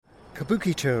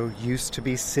Kabukicho used to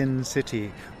be Sin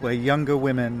City, where younger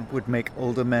women would make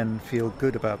older men feel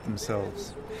good about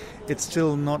themselves. It's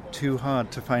still not too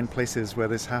hard to find places where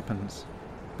this happens.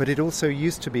 But it also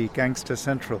used to be Gangster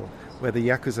Central, where the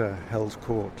Yakuza held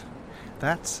court.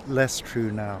 That's less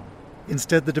true now.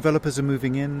 Instead, the developers are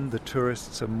moving in, the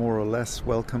tourists are more or less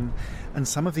welcome, and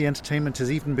some of the entertainment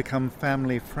has even become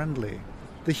family-friendly.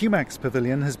 The Humax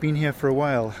Pavilion has been here for a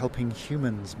while, helping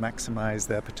humans maximize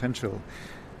their potential.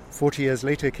 40 years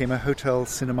later came a hotel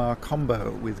cinema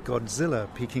combo with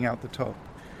Godzilla peeking out the top.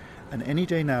 And any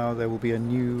day now there will be a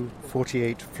new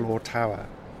 48-floor tower.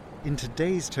 In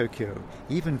today's Tokyo,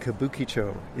 even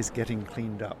Kabukicho is getting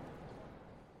cleaned up.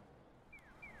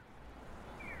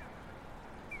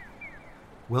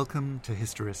 Welcome to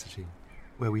Historicity,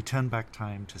 where we turn back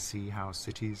time to see how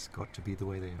cities got to be the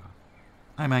way they are.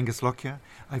 I'm Angus Lockyer.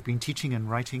 I've been teaching and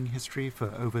writing history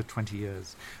for over 20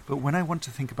 years. But when I want to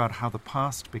think about how the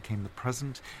past became the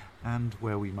present and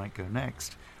where we might go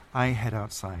next, I head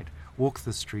outside, walk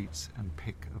the streets and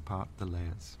pick apart the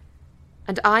layers.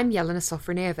 And I'm Jelena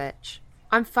Sofronievich.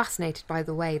 I'm fascinated by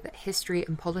the way that history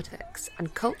and politics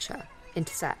and culture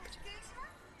intersect.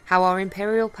 How our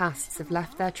imperial pasts have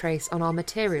left their trace on our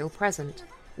material present,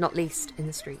 not least in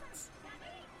the streets.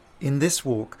 In this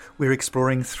walk, we're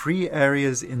exploring 3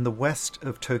 areas in the west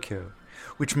of Tokyo,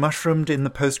 which mushroomed in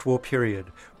the post-war period,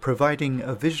 providing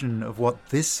a vision of what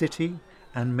this city,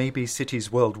 and maybe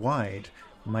cities worldwide,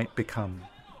 might become.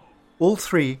 All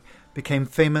 3 became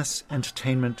famous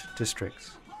entertainment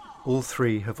districts. All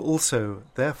 3 have also,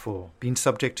 therefore, been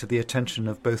subject to the attention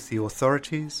of both the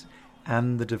authorities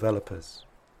and the developers.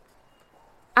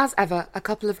 As ever, a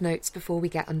couple of notes before we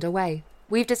get underway.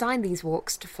 We've designed these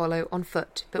walks to follow on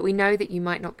foot, but we know that you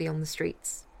might not be on the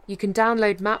streets. You can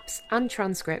download maps and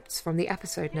transcripts from the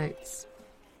episode notes.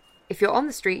 If you're on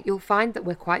the street, you'll find that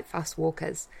we're quite fast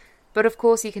walkers. But of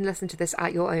course you can listen to this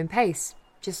at your own pace.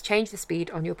 Just change the speed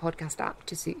on your podcast app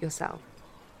to suit yourself.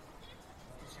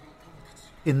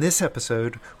 In this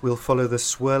episode, we'll follow the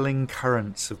swirling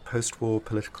currents of post-war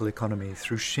political economy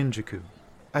through Shinjuku.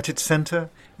 At its centre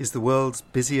is the world's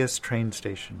busiest train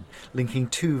station, linking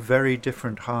 2 very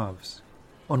different halves.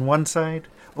 On one side,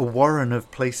 a warren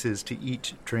of places to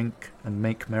eat, drink and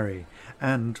make merry,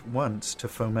 and once to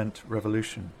foment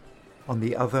revolution. On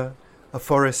the other, a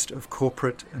forest of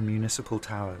corporate and municipal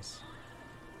towers.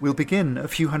 We'll begin a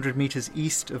few hundred meters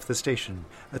east of the station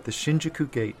at the Shinjuku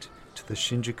Gate to the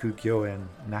Shinjuku Gyoen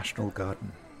National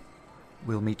Garden.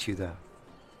 We'll meet you there.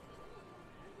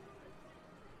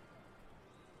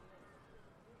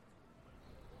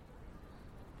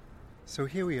 So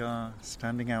here we are,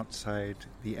 standing outside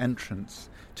the entrance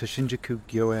to Shinjuku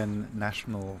Gyoen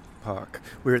National Park.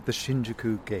 We're at the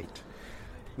Shinjuku Gate.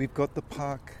 We've got the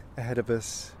park ahead of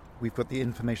us. We've got the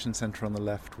information center on the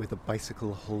left with a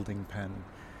bicycle holding pen,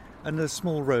 and a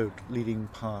small road leading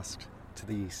past to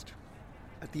the east.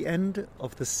 At the end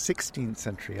of the 16th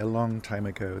century, a long time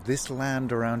ago, this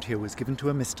land around here was given to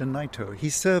a Mr. Naito.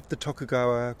 He served the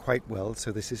Tokugawa quite well,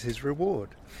 so this is his reward.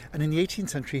 And in the 18th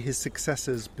century, his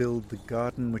successors build the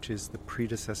garden, which is the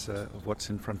predecessor of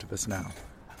what's in front of us now.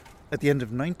 At the end of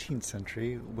 19th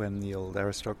century, when the old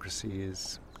aristocracy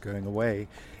is going away,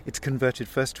 it's converted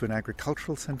first to an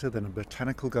agricultural centre, then a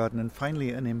botanical garden, and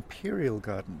finally an imperial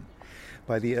garden.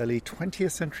 By the early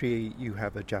 20th century, you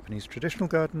have a Japanese traditional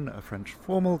garden, a French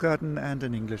formal garden, and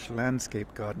an English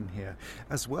landscape garden here,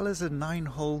 as well as a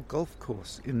 9-hole golf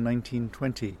course in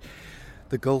 1920.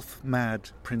 The golf-mad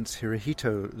Prince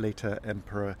Hirohito, later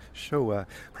Emperor Showa,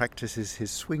 practices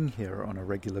his swing here on a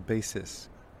regular basis.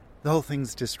 The whole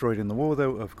thing's destroyed in the war,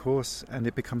 though, of course, and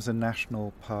it becomes a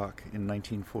national park in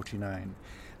 1949.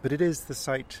 But it is the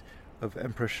site of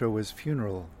Emperor Showa's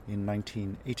funeral in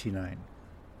 1989.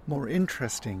 More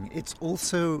interesting, it's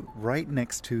also right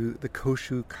next to the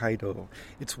Koshu Kaido.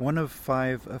 It's one of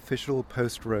 5 official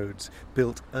post roads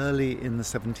built early in the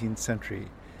 17th century,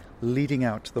 leading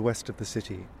out to the west of the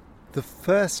city. The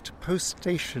first post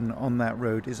station on that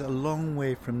road is a long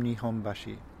way from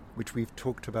Nihonbashi, which we've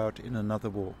talked about in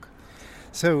another walk.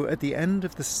 So at the end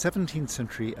of the 17th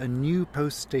century, a new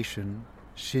post station,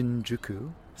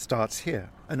 Shinjuku, starts here.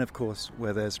 And of course,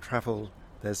 where there's travel,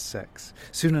 there's sex.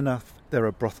 Soon enough, there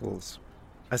are brothels.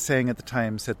 A saying at the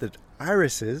time said that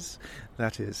irises,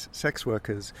 that is, sex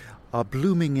workers, are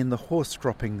blooming in the horse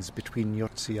droppings between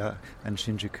Yotsuya and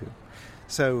Shinjuku.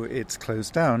 So it's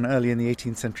closed down early in the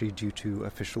 18th century due to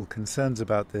official concerns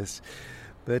about this,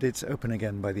 but it's open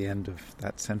again by the end of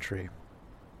that century.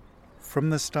 From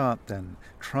the start, then,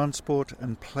 transport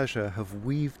and pleasure have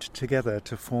weaved together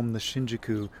to form the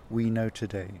Shinjuku we know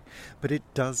today, but it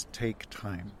does take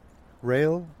time.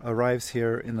 Rail arrives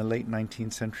here in the late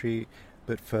 19th century,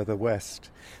 but further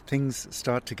west. Things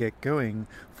start to get going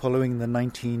following the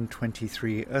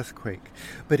 1923 earthquake,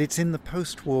 but it's in the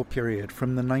post-war period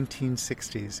from the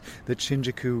 1960s that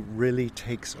Shinjuku really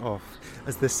takes off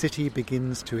as the city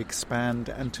begins to expand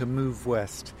and to move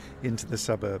west into the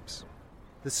suburbs.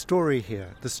 The story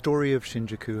here, the story of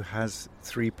Shinjuku, has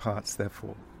three parts,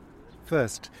 therefore.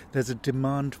 First, there's a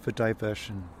demand for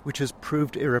diversion, which has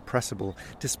proved irrepressible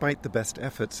despite the best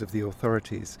efforts of the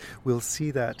authorities. We'll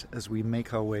see that as we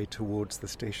make our way towards the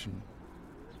station.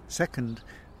 Second,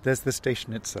 there's the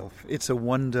station itself. It's a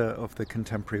wonder of the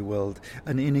contemporary world,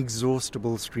 an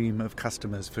inexhaustible stream of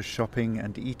customers for shopping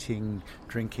and eating,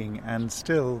 drinking, and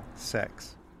still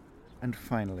sex. And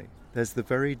finally, there's the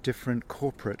very different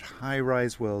corporate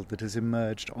high-rise world that has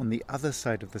emerged on the other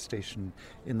side of the station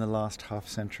in the last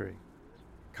half-century.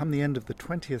 Come the end of the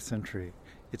 20th century,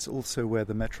 it's also where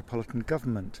the metropolitan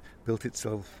government built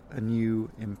itself a new,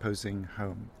 imposing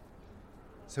home.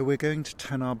 So we're going to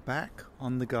turn our back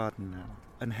on the garden now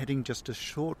and heading just a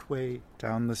short way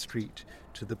down the street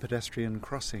to the pedestrian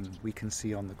crossing we can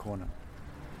see on the corner.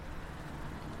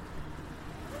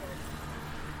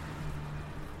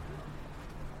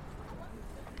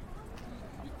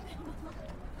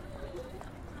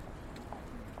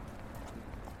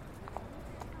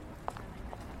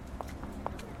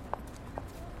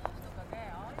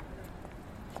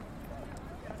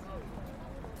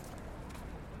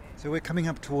 So we're coming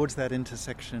up towards that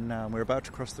intersection now, and we're about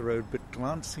to cross the road, but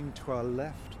glancing to our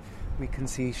left, we can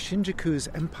see Shinjuku's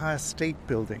Empire State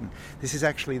Building. This is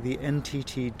actually the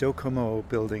NTT Docomo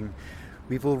building.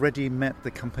 We've already met the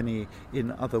company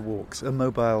in other walks, a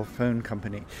mobile phone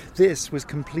company. This was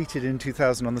completed in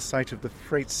 2000 on the site of the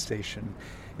freight station.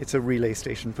 It's a relay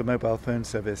station for mobile phone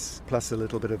service, plus a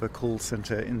little bit of a call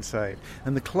center inside.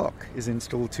 And the clock is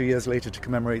installed 2 years later to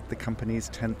commemorate the company's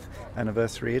 10th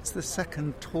anniversary. It's the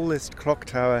second tallest clock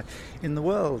tower in the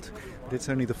world, but it's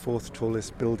only the fourth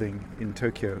tallest building in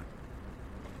Tokyo.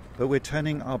 But we're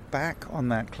turning our back on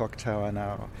that clock tower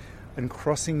now and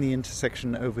crossing the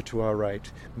intersection over to our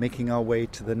right, making our way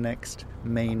to the next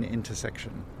main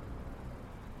intersection.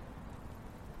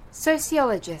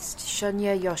 Sociologist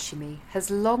Shunya Yoshimi has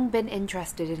long been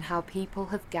interested in how people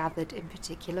have gathered in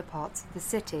particular parts of the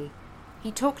city.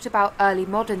 He talked about early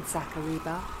modern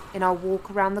Sakariba in our walk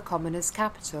around the commoner's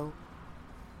capital.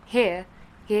 Here,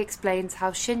 he explains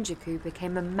how Shinjuku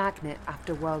became a magnet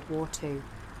after World War II.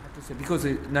 Because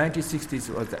the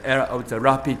 1960s was the era of the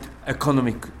rapid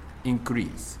economic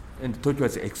increase, and Tokyo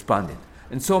was expanded.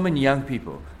 And so many young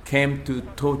people came to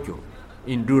Tokyo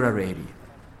in rural area.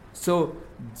 So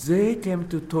they came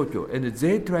to Tokyo and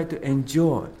they tried to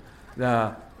enjoy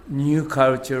the new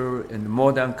culture and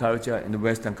modern culture and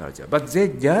Western culture. But they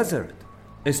gathered,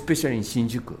 especially in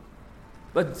Shinjuku.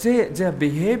 But their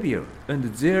behavior and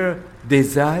their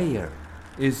desire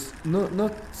is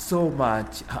not so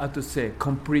much,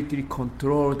 completely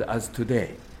controlled as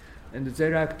today. And they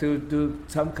like to do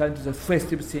some kinds of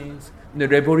festive things, the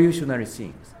revolutionary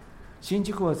things.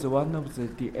 Shinjuku was one of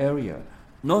the area,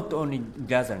 not only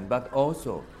gathering, but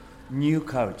also new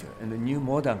culture and the new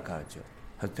modern culture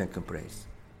has taken place.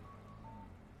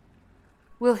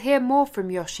 We'll hear more from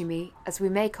Yoshimi as we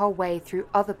make our way through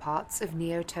other parts of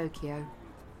Neo-Tokyo.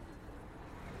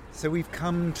 So we've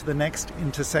come to the next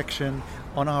intersection.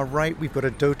 On our right, we've got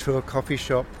a Dotor coffee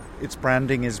shop. Its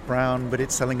branding is brown, but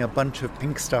it's selling a bunch of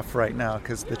pink stuff right now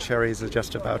because the cherries are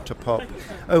just about to pop.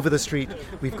 Over the street,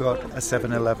 we've got a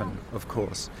 7-Eleven, of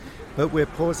course. But we're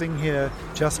pausing here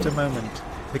just a moment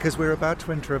because we're about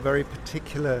to enter a very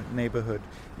particular neighborhood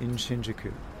in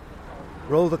Shinjuku.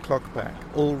 Roll the clock back.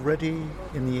 Already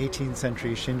in the 18th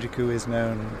century, Shinjuku is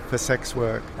known for sex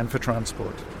work and for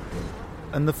transport.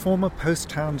 And the former post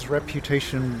town's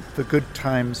reputation for good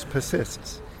times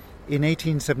persists. In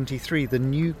 1873, the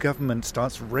new government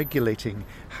starts regulating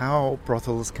how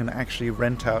brothels can actually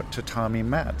rent out tatami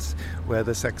mats, where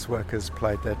the sex workers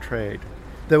plied their trade.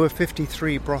 There were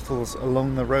 53 brothels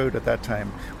along the road at that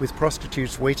time, with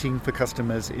prostitutes waiting for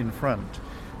customers in front.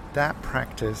 That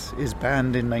practice is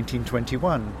banned in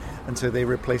 1921, and so they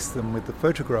replaced them with the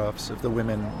photographs of the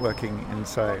women working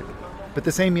inside. But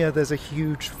the same year, there's a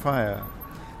huge fire.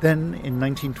 Then, in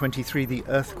 1923, the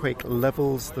earthquake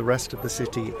levels the rest of the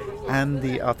city and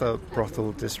the other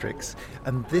brothel districts.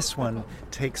 And this one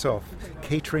takes off,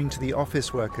 catering to the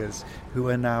office workers who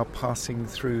are now passing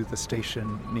through the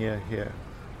station near here.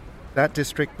 That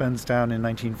district burns down in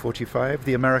 1945.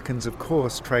 The Americans, of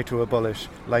course, try to abolish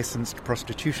licensed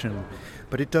prostitution,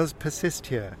 but it does persist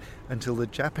here until the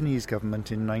Japanese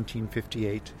government in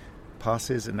 1958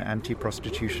 passes an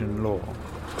anti-prostitution law.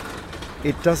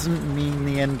 It doesn't mean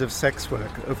the end of sex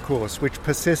work, of course, which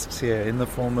persists here in the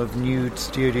form of nude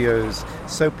studios,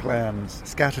 soap lands,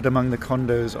 scattered among the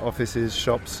condos, offices,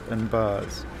 shops and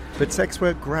bars. But sex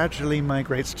work gradually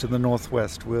migrates to the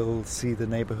northwest. We'll see the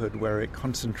neighborhood where it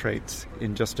concentrates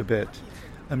in just a bit.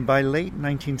 And by late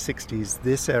 1960s,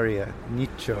 this area,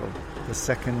 Nicho, the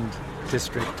second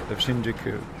district of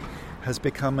Shinjuku, has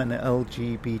become an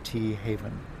LGBT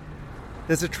haven.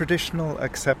 There's a traditional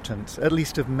acceptance, at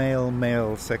least of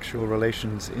male-male sexual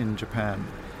relations in Japan.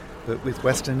 But with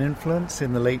Western influence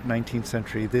in the late 19th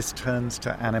century, this turns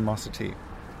to animosity.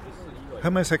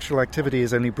 Homosexual activity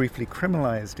is only briefly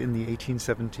criminalized in the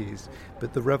 1870s,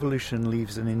 but the revolution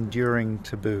leaves an enduring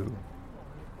taboo.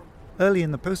 Early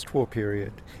in the post-war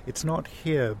period, it's not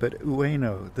here but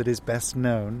Ueno that is best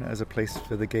known as a place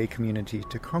for the gay community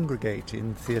to congregate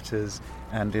in theatres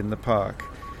and in the park,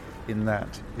 in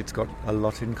that it's got a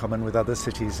lot in common with other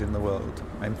cities in the world.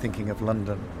 I'm thinking of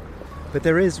London. But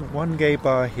there is one gay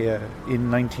bar here in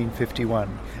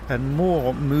 1951, and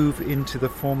more move into the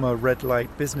former red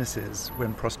light businesses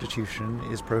when prostitution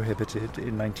is prohibited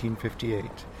in 1958.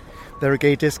 There are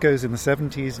gay discos in the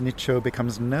 70s. Nicho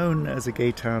becomes known as a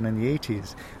gay town in the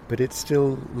 80s, but it's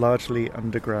still largely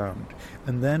underground.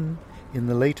 And then, in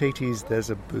the late 80s, there's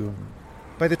a boom.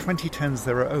 By the 2010s,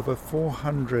 there are over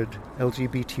 400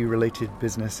 LGBT-related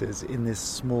businesses in this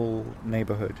small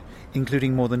neighborhood,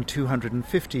 including more than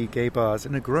 250 gay bars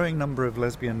and a growing number of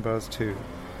lesbian bars too.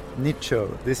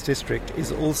 Nicho, this district,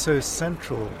 is also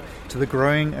central to the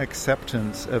growing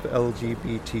acceptance of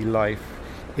LGBT life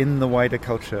in the wider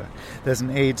culture. There's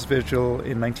an AIDS vigil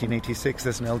in 1986,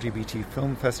 there's an LGBT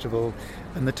film festival,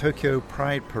 and the Tokyo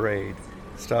Pride Parade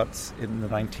starts in the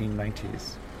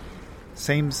 1990s.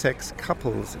 Same-sex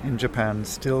couples in Japan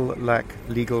still lack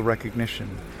legal recognition,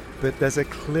 but there's a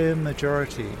clear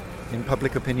majority in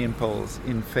public opinion polls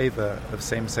in favor of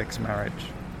same-sex marriage.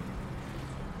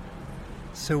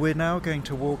 So we're now going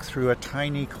to walk through a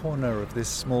tiny corner of this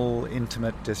small,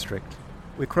 intimate district.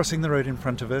 We're crossing the road in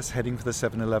front of us, heading for the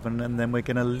 7-Eleven, and then we're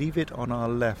going to leave it on our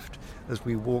left as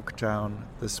we walk down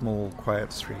the small,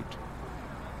 quiet street.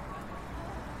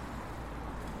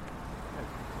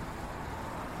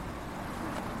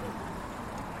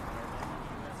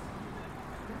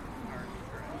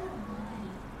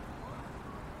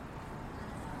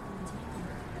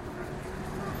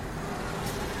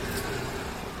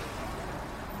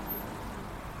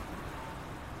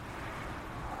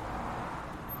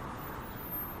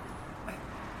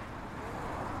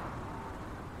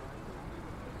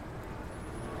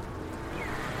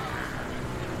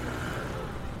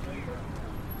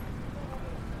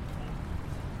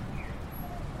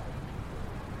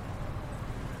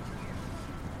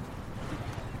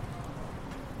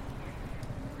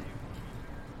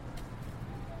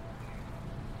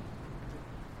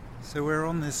 So we're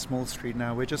on this small street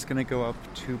now. We're just going to go up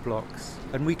 2 blocks,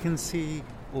 and we can see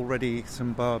already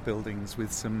some bar buildings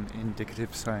with some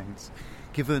indicative signs.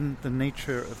 Given the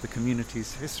nature of the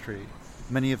community's history,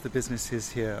 many of the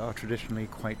businesses here are traditionally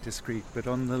quite discreet, but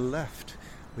on the left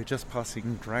we're just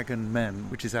passing Dragon Men,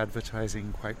 which is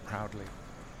advertising quite proudly.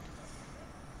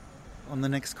 On the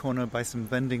next corner, by some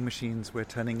vending machines, we're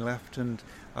turning left, and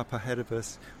up ahead of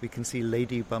us we can see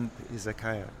Lady Bump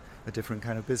Izakaya, a different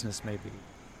kind of business maybe.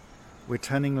 We're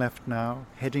turning left now,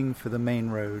 heading for the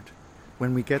main road.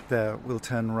 When we get there, we'll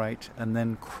turn right and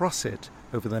then cross it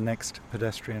over the next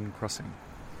pedestrian crossing.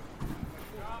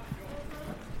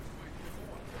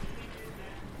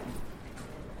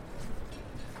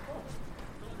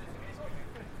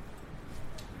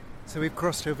 So we've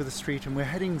crossed over the street and we're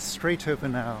heading straight over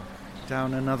now,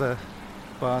 down another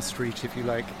bar street, if you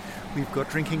like. We've got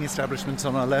drinking establishments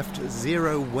on our left,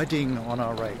 Zero Wedding on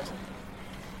our right.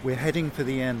 We're heading for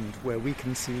the end, where we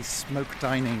can see smoke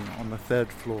dining on the 3rd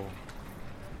floor.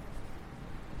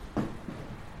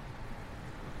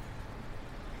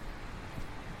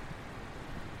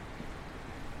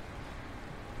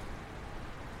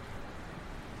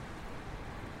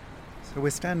 So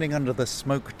we're standing under the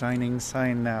smoke dining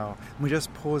sign now. We're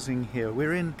just pausing here.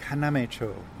 We're in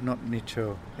Kanamecho, not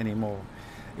Nicho anymore.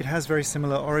 It has very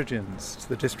similar origins to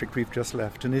the district we've just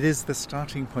left, and it is the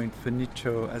starting point for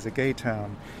Nicho as a gay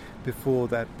town before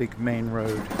that big main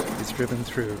road is driven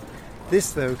through.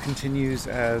 This, though, continues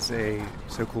as a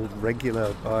so-called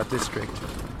regular bar district.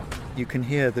 You can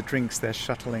hear the drinks they're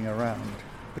shuttling around.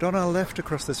 But on our left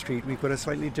across the street, we've got a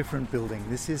slightly different building.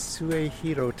 This is Sue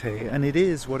Hirote, and it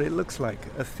is what it looks like,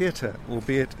 a theatre,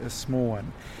 albeit a small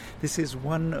one. This is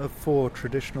one of 4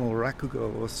 traditional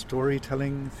rakugo, or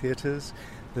storytelling theatres,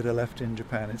 that are left in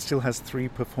Japan. It still has 3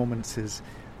 performances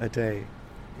a day.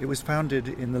 It was founded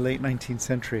in the late 19th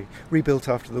century, rebuilt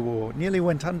after the war, nearly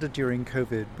went under during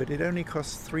COVID, but it only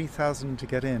costs $3,000 to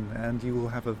get in, and you will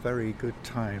have a very good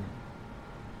time.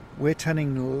 We're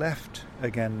turning left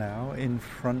again now in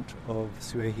front of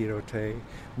Suehirote,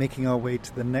 making our way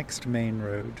to the next main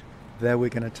road. There we're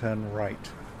going to turn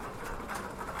right.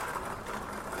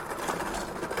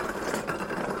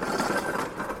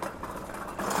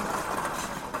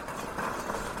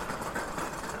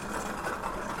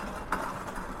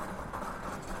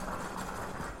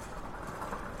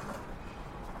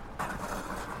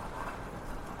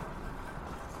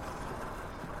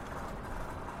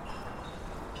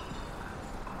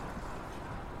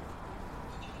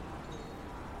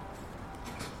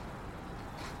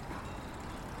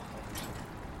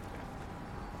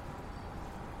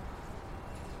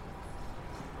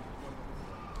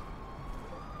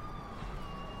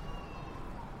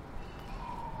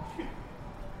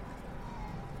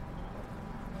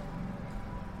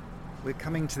 We're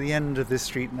coming to the end of this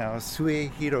street now,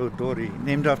 Suehiro Dori,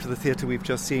 named after the theatre we've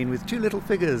just seen, with two little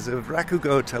figures of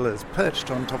rakugo tellers perched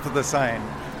on top of the sign.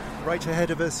 Right ahead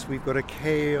of us, we've got a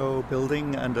Keio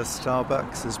building and a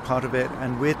Starbucks as part of it,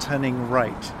 and we're turning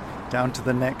right down to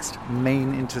the next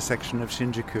main intersection of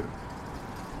Shinjuku.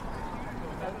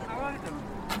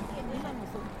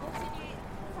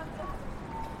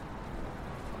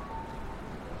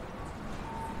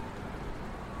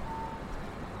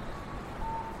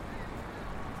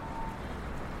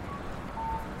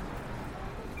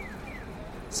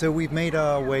 So we've made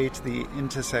our way to the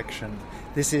intersection.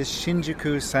 This is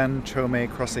Shinjuku Sanchome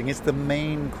Crossing. It's the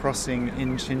main crossing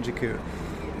in Shinjuku.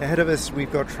 Ahead of us,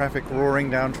 we've got traffic roaring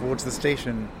down towards the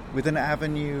station with an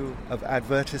avenue of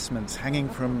advertisements hanging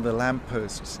from the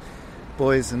lampposts.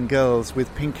 Boys and girls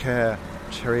with pink hair,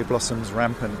 cherry blossoms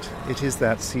rampant. It is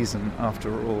that season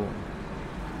after all.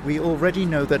 We already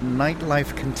know that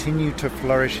nightlife continued to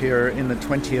flourish here in the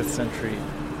 20th century,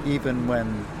 even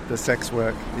when the sex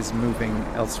work is moving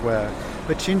elsewhere.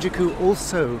 But Shinjuku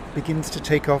also begins to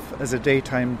take off as a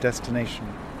daytime destination.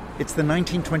 It's the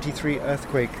 1923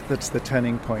 earthquake that's the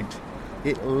turning point.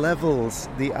 It levels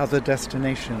the other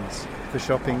destinations for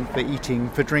shopping, for eating,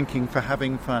 for drinking, for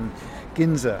having fun.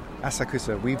 Ginza,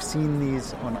 Asakusa, we've seen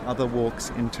these on other walks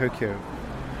in Tokyo.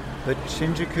 But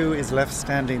Shinjuku is left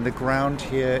standing. The ground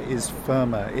here is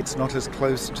firmer. It's not as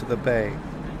close to the bay.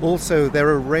 Also, there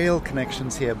are rail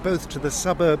connections here, both to the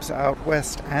suburbs out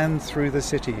west and through the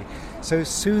city. So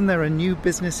soon there are new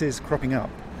businesses cropping up.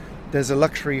 There's a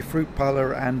luxury fruit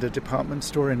parlour and a department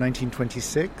store in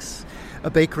 1926,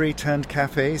 a bakery turned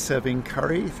cafe serving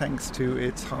curry thanks to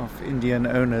its half-Indian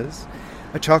owners,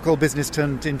 a charcoal business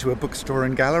turned into a bookstore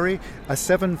and gallery, a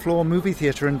 7-floor movie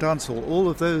theatre and dance hall, all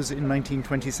of those in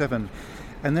 1927,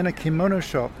 and then a kimono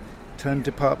shop turned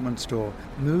department store,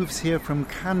 moves here from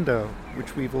Kando,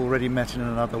 which we've already met in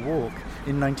another walk,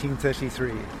 in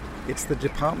 1933. It's the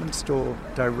department store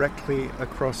directly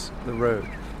across the road.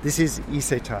 This is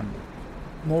Isetan.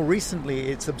 More recently,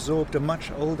 it's absorbed a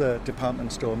much older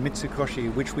department store,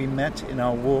 Mitsukoshi, which we met in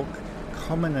our walk,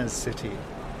 Commoners City.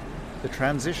 The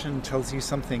transition tells you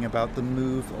something about the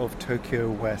move of Tokyo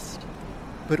west.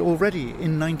 But already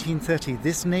in 1930,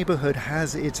 this neighborhood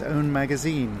has its own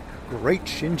magazine, Great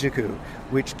Shinjuku,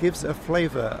 which gives a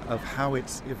flavor of how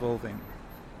it's evolving.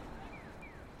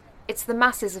 It's the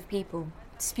masses of people,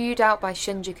 spewed out by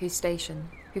Shinjuku Station,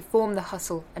 who form the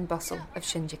hustle and bustle of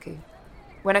Shinjuku.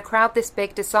 When a crowd this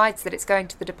big decides that it's going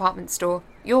to the department store,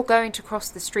 you're going to cross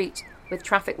the street, with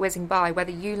traffic whizzing by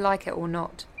whether you like it or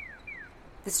not.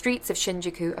 The streets of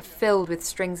Shinjuku are filled with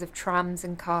strings of trams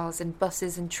and cars and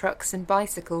buses and trucks and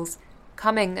bicycles,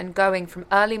 coming and going from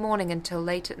early morning until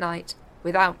late at night,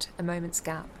 without a moment's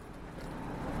gap.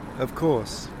 Of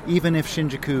course, even if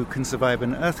Shinjuku can survive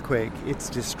an earthquake, it's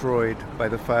destroyed by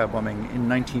the firebombing in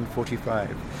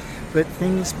 1945. But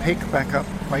things pick back up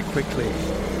quite quickly.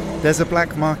 There's a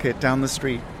black market down the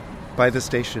street by the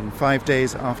station 5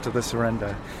 days after the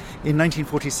surrender. In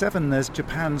 1947, there's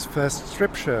Japan's first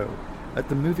strip show at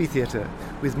the movie theatre,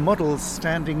 with models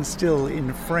standing still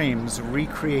in frames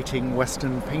recreating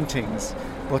Western paintings,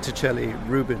 Botticelli,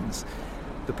 Rubens.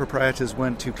 The proprietors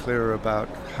weren't too clear about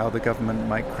how the government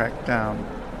might crack down.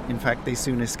 In fact, they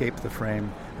soon escape the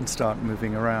frame and start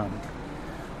moving around.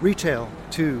 Retail,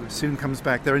 too, soon comes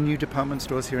back. There are new department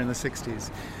stores here in the 60s.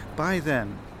 By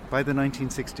then, by the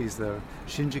 1960s, though,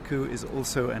 Shinjuku is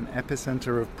also an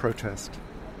epicenter of protest.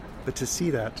 But to see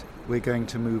that, we're going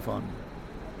to move on.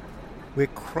 We're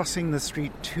crossing the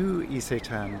street to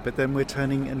Isetan, but then we're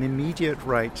turning an immediate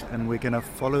right and we're going to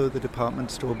follow the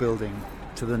department store building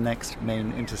to the next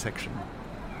main intersection.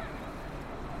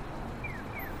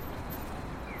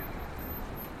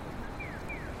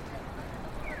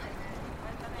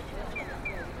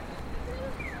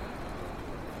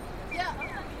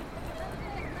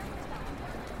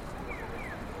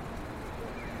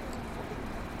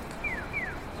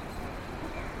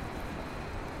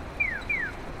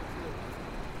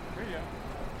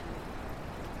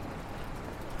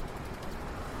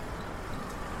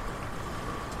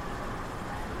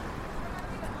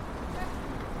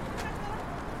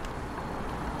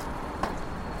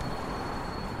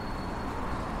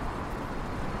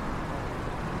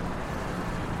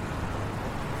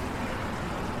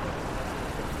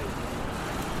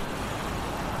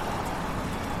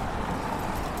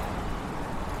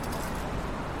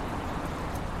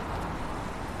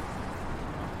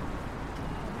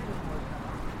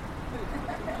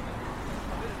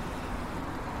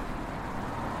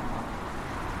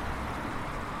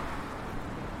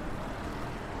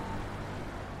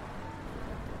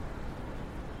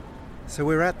 So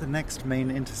we're at the next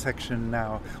main intersection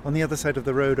now. On the other side of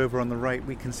the road, over on the right,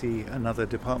 we can see another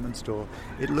department store.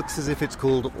 It looks as if it's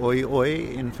called Oi Oi.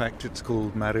 In fact, it's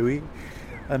called Marui.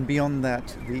 And beyond that,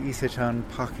 the Isechan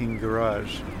parking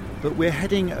garage. But we're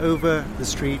heading over the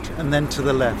street and then to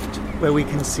the left, where we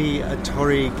can see a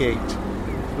torii gate.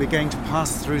 We're going to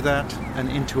pass through that and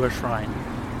into a shrine.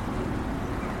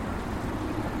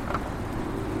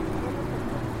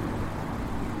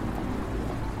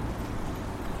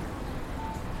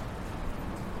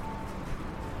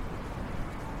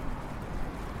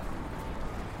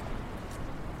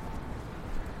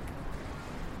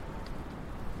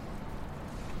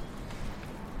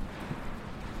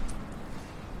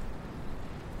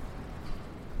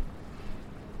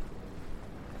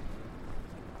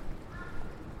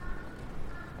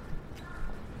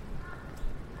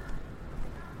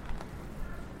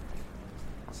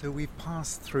 So we've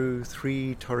passed through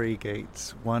 3 torii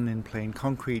gates, 1 in plain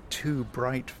concrete, 2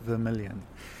 bright vermilion,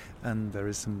 and there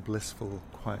is some blissful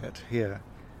quiet here.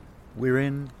 We're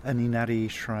in an Inari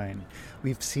shrine.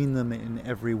 We've seen them in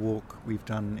every walk we've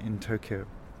done in Tokyo.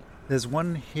 There's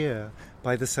one here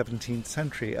by the 17th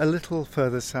century, a little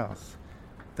further south.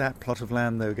 That plot of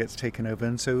land, though, gets taken over,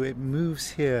 and so it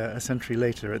moves here a century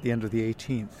later at the end of the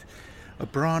 18th. A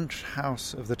branch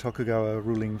house of the Tokugawa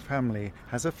ruling family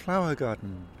has a flower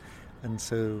garden, and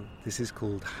so this is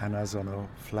called Hanazono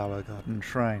Flower Garden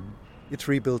Shrine. It's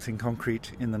rebuilt in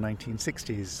concrete in the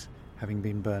 1960s, having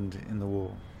been burned in the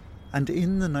war. And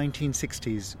in the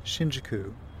 1960s,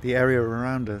 Shinjuku, the area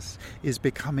around us, is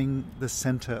becoming the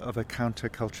center of a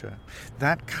counterculture.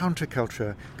 That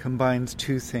counterculture combines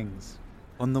 2 things.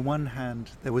 On the one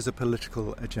hand, there was a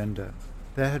political agenda.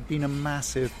 There had been a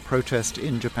massive protest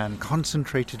in Japan,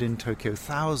 concentrated in Tokyo,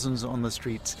 thousands on the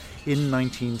streets in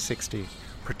 1960,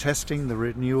 protesting the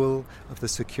renewal of the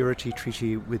security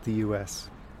treaty with the US.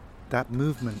 That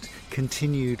movement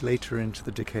continued later into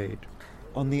the decade.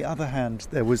 On the other hand,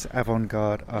 there was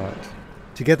avant-garde art.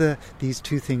 Together, these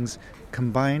 2 things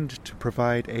combined to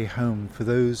provide a home for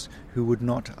those who would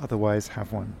not otherwise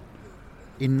have one.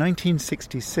 In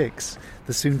 1966,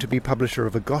 the soon-to-be publisher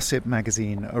of a gossip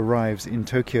magazine arrives in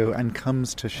Tokyo and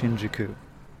comes to Shinjuku.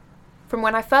 From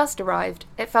when I first arrived,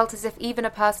 it felt as if even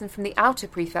a person from the outer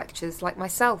prefectures like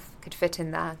myself could fit in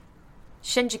there.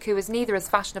 Shinjuku was neither as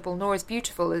fashionable nor as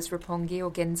beautiful as Roppongi or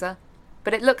Ginza,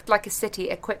 but it looked like a city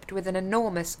equipped with an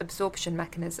enormous absorption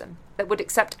mechanism that would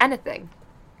accept anything: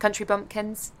 country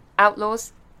bumpkins,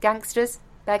 outlaws, gangsters,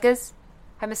 beggars,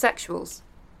 homosexuals,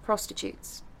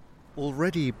 prostitutes.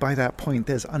 Already by that point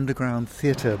there's underground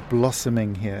theatre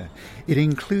blossoming here. It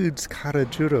includes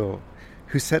Karajuro,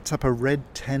 who sets up a red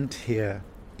tent here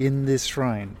in this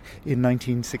shrine in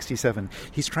 1967.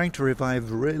 He's trying to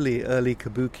revive really early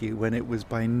kabuki when it was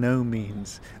by no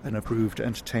means an approved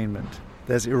entertainment.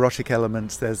 There's erotic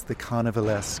elements, there's the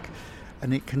carnivalesque,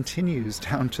 and it continues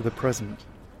down to the present.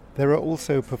 There are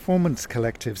also performance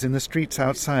collectives in the streets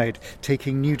outside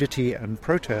taking nudity and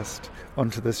protest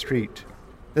onto the street.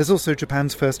 There's also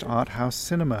Japan's first art house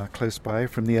cinema close by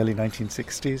from the early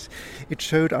 1960s. It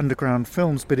showed underground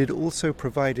films, but it also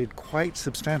provided quite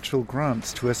substantial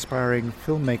grants to aspiring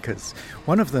filmmakers.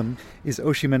 One of them is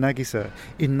Oshima Nagisa.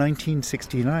 In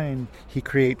 1969, he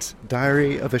creates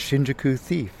Diary of a Shinjuku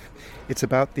Thief. It's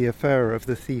about the affair of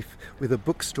the thief with a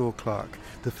bookstore clerk.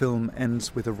 The film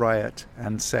ends with a riot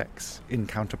and sex in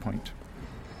counterpoint.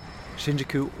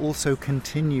 Shinjuku also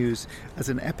continues as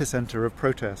an epicenter of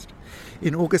protest.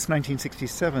 In August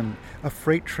 1967, a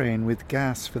freight train with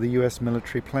gas for the US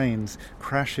military planes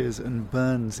crashes and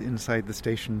burns inside the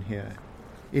station here.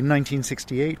 In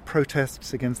 1968,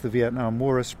 protests against the Vietnam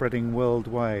War are spreading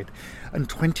worldwide, and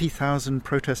 20,000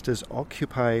 protesters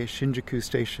occupy Shinjuku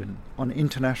Station on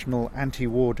International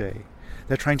Anti-War Day.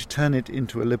 They're trying to turn it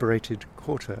into a liberated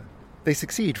quarter. They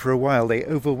succeed for a while. They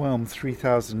overwhelm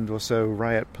 3,000 or so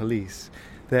riot police.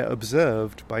 They're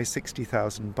observed by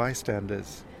 60,000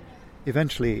 bystanders.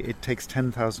 Eventually, it takes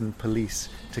 10,000 police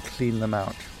to clean them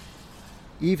out.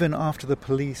 Even after the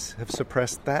police have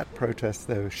suppressed that protest,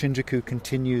 though, Shinjuku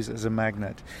continues as a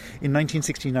magnet. In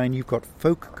 1969, you've got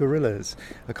folk guerrillas,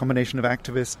 a combination of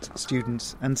activists,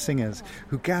 students, and singers,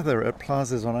 who gather at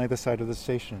plazas on either side of the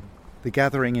station. The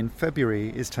gathering in February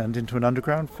is turned into an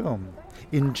underground film.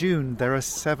 In June, there are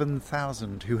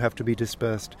 7,000 who have to be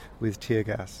dispersed with tear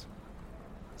gas.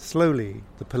 Slowly,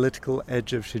 the political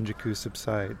edge of Shinjuku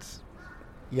subsides.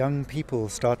 Young people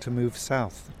start to move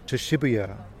south to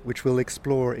Shibuya, which we'll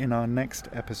explore in our next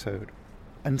episode.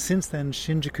 And since then,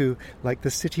 Shinjuku, like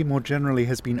the city more generally,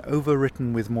 has been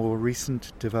overwritten with more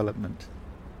recent development.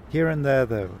 Here and there,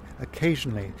 though,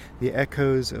 occasionally, the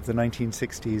echoes of the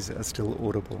 1960s are still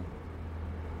audible.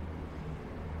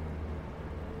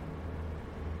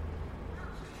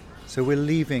 So we're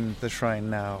leaving the shrine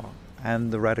now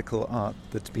and the radical art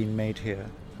that's been made here.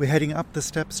 We're heading up the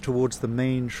steps towards the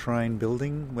main shrine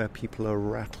building where people are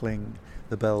rattling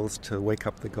the bells to wake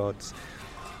up the gods.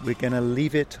 We're going to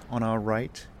leave it on our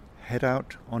right, head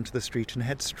out onto the street and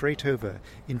head straight over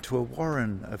into a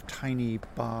warren of tiny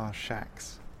bar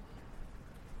shacks.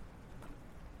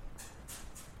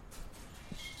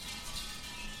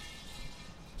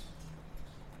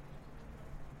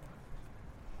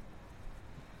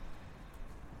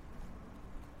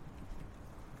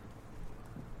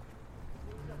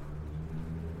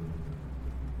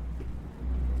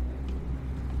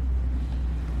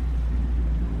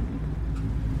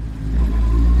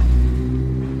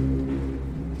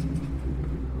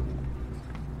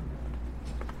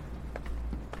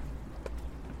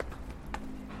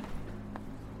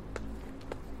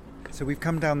 So we've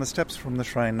come down the steps from the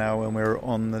shrine now and we're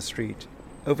on the street.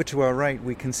 Over to our right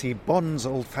we can see Bond's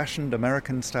old-fashioned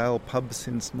American-style pub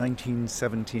since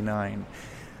 1979.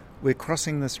 We're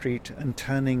crossing the street and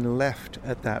turning left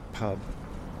at that pub,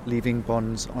 leaving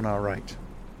Bond's on our right.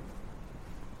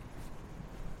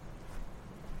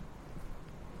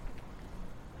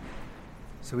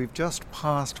 So we've just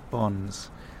passed Bond's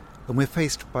and we're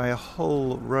faced by a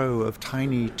whole row of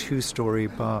tiny two-story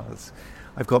bars.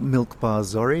 I've got Milk Bar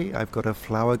Zori, I've got a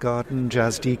Flower Garden,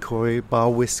 Jazz Decoy, Bar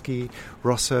Whiskey,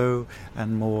 Rosso,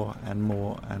 and more and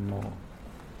more and more.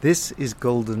 This is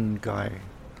Golden Guy.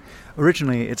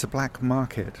 Originally, it's a black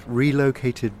market,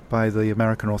 relocated by the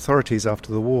American authorities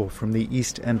after the war from the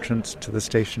east entrance to the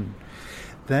station.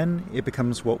 Then it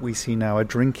becomes what we see now, a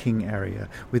drinking area,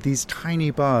 with these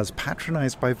tiny bars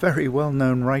patronized by very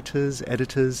well-known writers,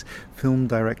 editors, film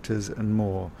directors, and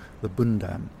more, the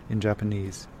bundan in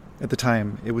Japanese. At the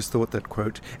time, it was thought that,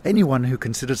 quote, anyone who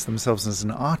considers themselves as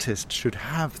an artist should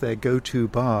have their go-to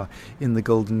bar in the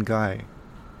Golden Guy.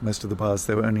 Most of the bars,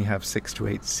 though, only have 6 to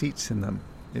 8 seats in them.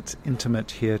 It's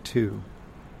intimate here, too.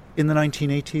 In the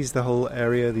 1980s, the whole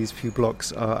area, these few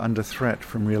blocks, are under threat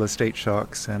from real estate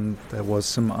sharks, and there was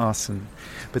some arson.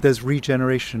 But there's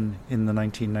regeneration in the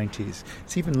 1990s.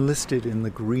 It's even listed in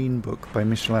the Green Book by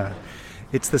Michelin.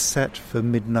 It's the set for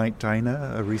Midnight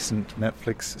Diner, a recent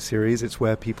Netflix series. It's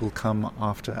where people come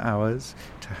after hours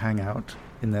to hang out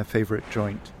in their favourite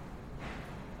joint.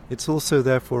 It's also,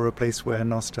 therefore, a place where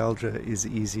nostalgia is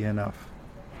easy enough.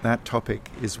 That topic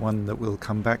is one that we'll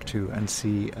come back to and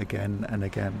see again and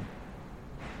again.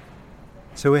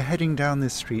 So we're heading down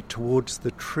this street towards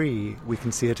the tree we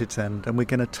can see at its end, and we're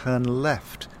going to turn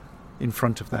left in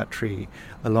front of that tree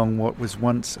along what was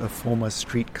once a former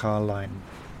streetcar line.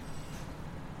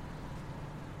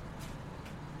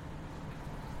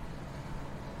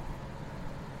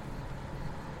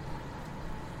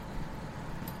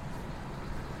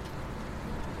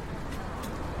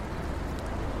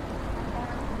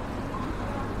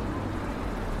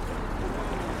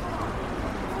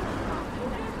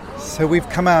 So we've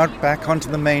come out back onto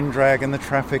the main drag and the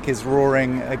traffic is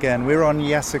roaring again. We're on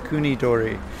Yasukuni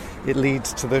Dori. It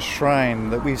leads to the shrine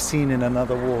that we've seen in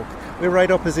another walk. We're right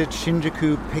opposite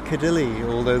Shinjuku Piccadilly,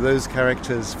 although those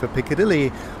characters for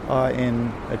Piccadilly are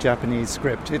in a Japanese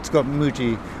script. It's got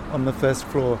Muji on the first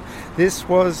floor. This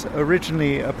was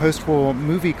originally a post-war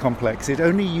movie complex. It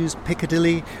only used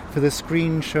Piccadilly for the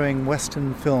screen showing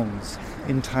Western films.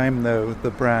 In time, though,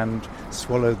 the brand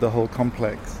swallowed the whole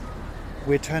complex.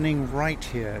 We're turning right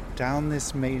here, down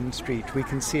this main street. We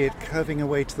can see it curving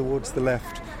away towards the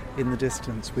left in the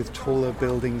distance with taller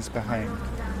buildings behind.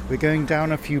 We're going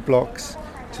down a few blocks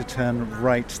to turn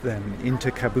right then into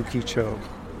Kabukicho.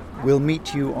 We'll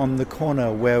meet you on the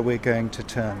corner where we're going to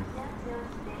turn.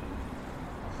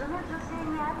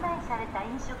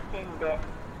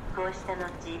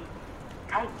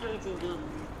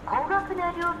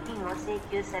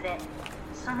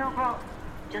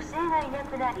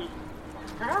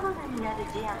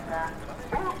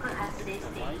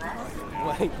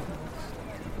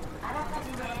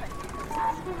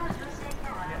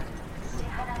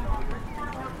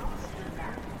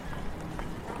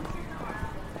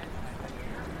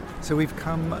 So we've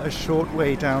come a short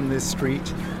way down this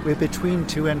street. We're between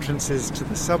two entrances to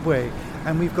the subway,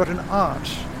 and we've got an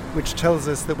arch which tells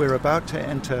us that we're about to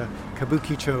enter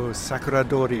Kabukicho Sakura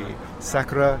Dori.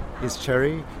 Sakura is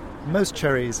cherry. Most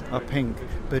cherries are pink,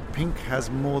 but pink has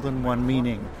more than one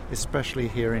meaning, especially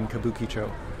here in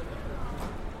Kabukicho.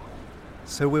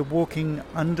 So we're walking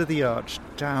under the arch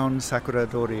down Sakura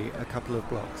Dori a couple of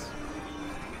blocks.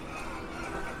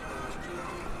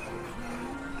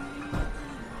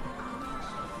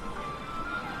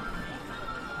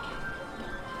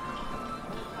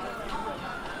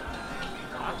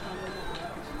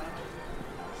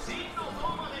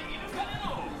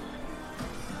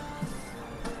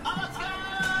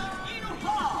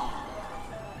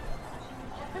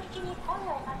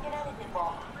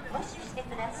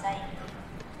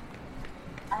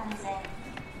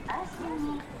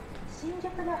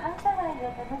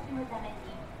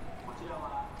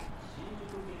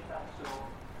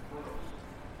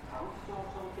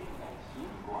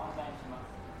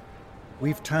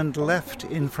 We've turned left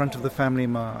in front of the Family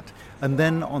Mart, and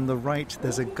then on the right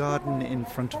there's a garden in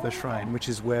front of a shrine, which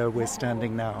is where we're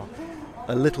standing now.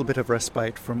 A little bit of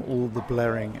respite from all the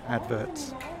blaring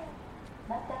adverts.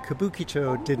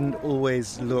 Kabukicho didn't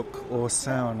always look or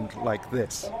sound like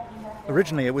this.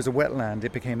 Originally it was a wetland.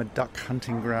 It became a duck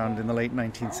hunting ground in the late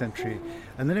 19th century,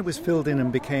 and then it was filled in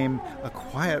and became a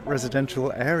quiet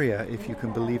residential area, if you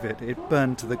can believe it. It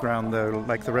burned to the ground, though,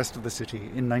 like the rest of the city,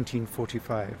 in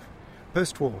 1945.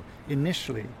 Post-war,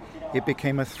 initially, it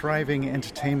became a thriving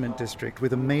entertainment district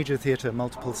with a major theatre,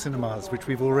 multiple cinemas, which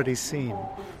we've already seen.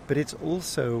 But it's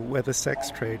also where the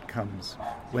sex trade comes,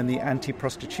 when the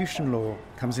anti-prostitution law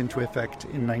comes into effect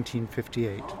in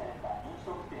 1958.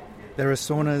 There are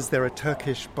saunas, there are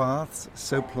Turkish baths,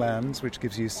 soap lands, which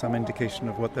gives you some indication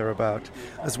of what they're about,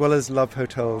 as well as love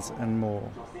hotels and more.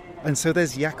 And so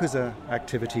there's Yakuza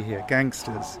activity here,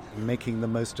 gangsters making the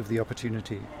most of the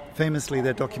opportunity. Famously,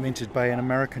 they're documented by an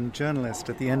American journalist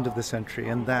at the end of the century,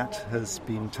 and that has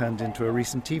been turned into a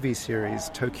recent TV series,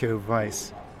 Tokyo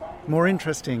Vice. More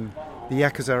interesting, the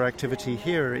Yakuza activity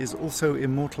here is also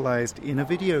immortalized in a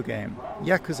video game,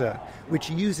 Yakuza, which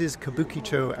uses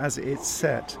Kabukicho as its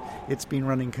set. It's been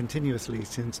running continuously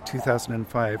since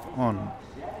 2005 on.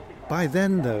 By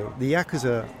then, though, the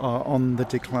Yakuza are on the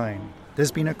decline.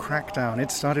 There's been a crackdown.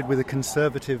 It started with a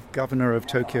conservative governor of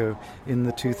Tokyo in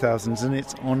the 2000s, and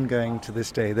it's ongoing to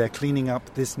this day. They're cleaning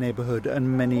up this neighborhood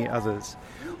and many others.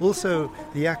 Also,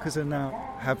 the Yakuza now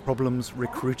have problems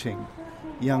recruiting.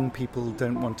 Young people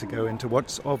don't want to go into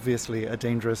what's obviously a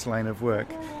dangerous line of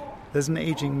work. There's an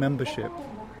aging membership.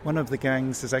 One of the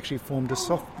gangs has actually formed a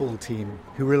softball team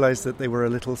who realized that they were a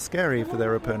little scary for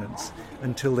their opponents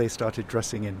until they started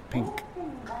dressing in pink.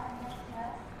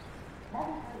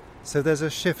 So there's a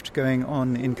shift going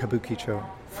on in Kabukicho,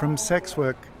 from sex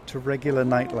work to regular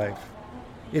nightlife.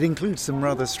 It includes some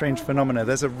rather strange phenomena.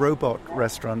 There's a robot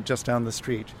restaurant just down the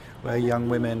street where young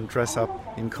women dress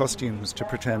up in costumes to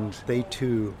pretend they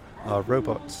too are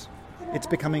robots. It's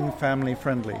becoming family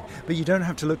friendly, but you don't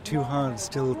have to look too hard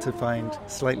still to find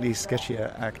slightly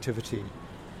sketchier activity.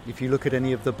 If you look at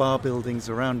any of the bar buildings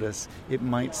around us, it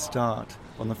might start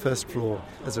on the first floor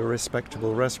as a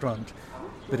respectable restaurant,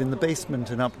 but in the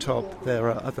basement and up top there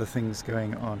are other things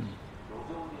going on.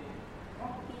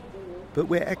 But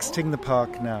we're exiting the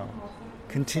park now,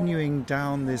 continuing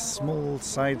down this small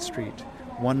side street,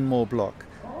 one more block.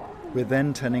 We're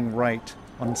then turning right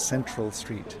on Central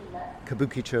Street,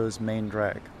 Kabukicho's main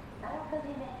drag.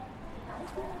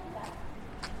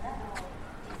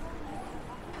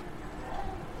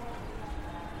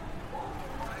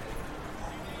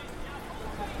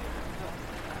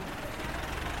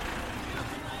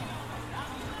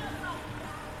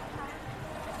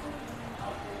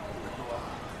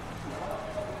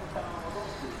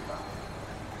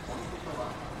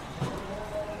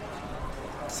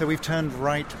 So we've turned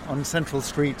right on Central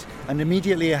Street, and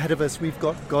immediately ahead of us we've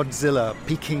got Godzilla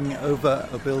peeking over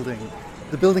a building.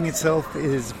 The building itself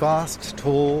is vast,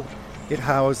 tall. It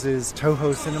houses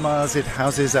Toho cinemas, it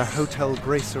houses a hotel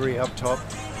Gracery up top,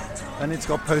 and it's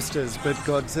got posters, but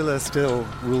Godzilla still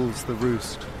rules the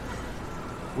roost.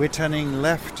 We're turning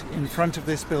left in front of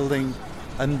this building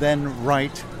and then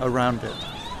right around it.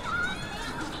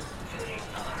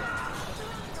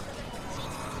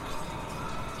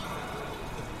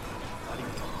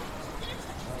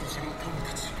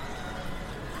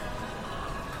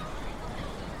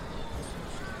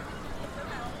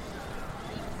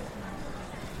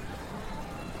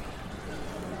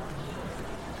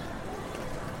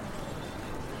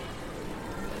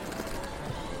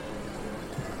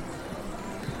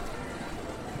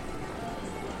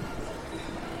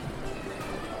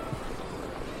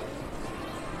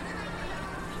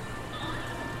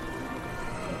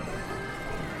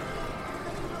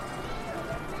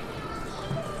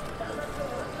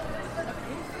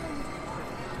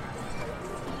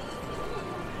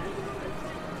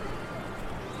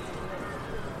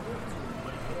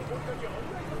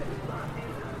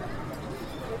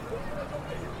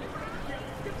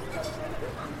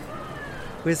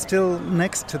 We're still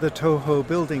next to the Toho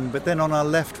building, but then on our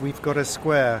left we've got a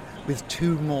square with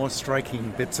two more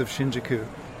striking bits of Shinjuku.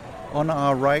 On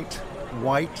our right,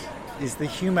 white, is the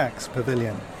Humax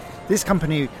Pavilion. This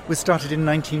company was started in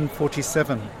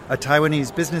 1947. A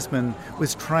Taiwanese businessman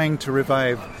was trying to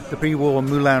revive the pre-war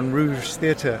Moulin Rouge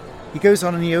theatre. He goes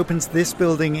on and he opens this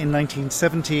building in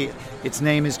 1970. Its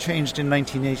name is changed in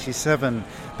 1987.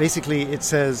 Basically, it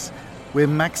says We're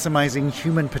maximizing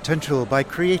human potential by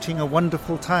creating a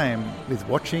wonderful time with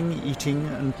watching, eating,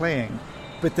 and playing.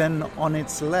 But then on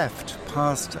its left,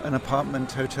 past an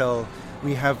apartment hotel,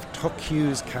 we have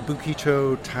Tokyu's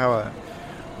Kabukicho Tower.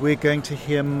 We're going to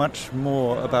hear much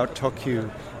more about Tokyu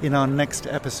in our next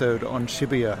episode on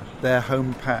Shibuya, their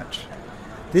home patch.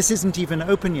 This isn't even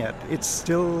open yet. It's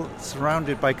still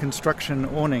surrounded by construction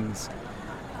awnings.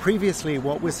 Previously,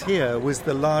 what was here was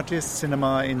the largest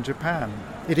cinema in Japan.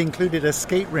 It included a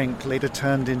skate rink later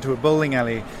turned into a bowling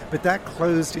alley, but that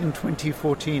closed in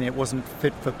 2014. It wasn't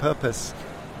fit for purpose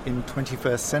in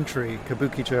 21st century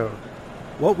Kabukicho.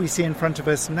 What we see in front of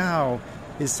us now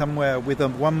is somewhere with a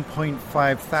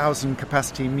 1.5 thousand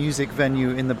capacity music venue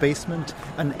in the basement,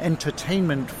 an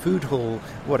entertainment food hall,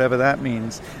 whatever that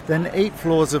means, then 8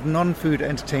 floors of non-food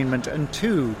entertainment and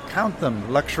 2, count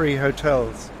them, luxury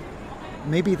hotels.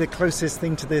 Maybe the closest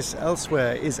thing to this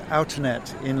elsewhere is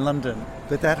Outernet in London,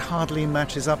 but that hardly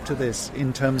matches up to this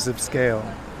in terms of scale.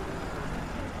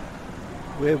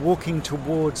 We're walking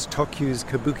towards Tokyu's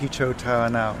Kabukicho Tower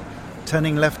now,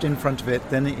 turning left in front of it,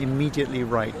 then immediately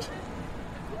right.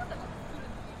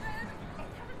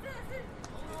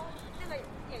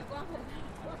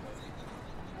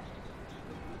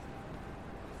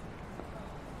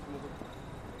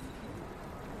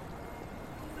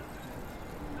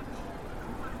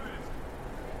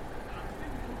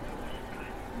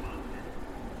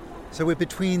 So we're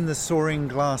between the soaring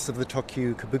glass of the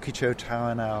Tokyu Kabukicho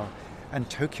Tower now and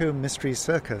Tokyo Mystery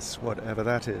Circus, whatever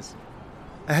that is.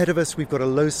 Ahead of us we've got a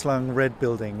low-slung red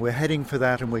building. We're heading for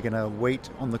that and we're going to wait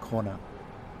on the corner.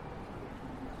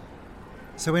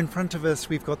 So in front of us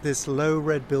we've got this low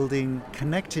red building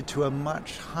connected to a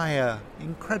much higher,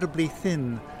 incredibly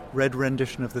thin red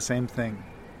rendition of the same thing.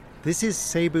 This is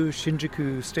Seibu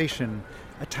Shinjuku Station,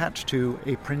 attached to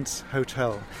a Prince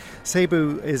Hotel.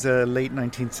 Seibu is a late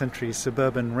 19th century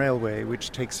suburban railway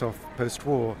which takes off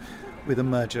post-war with a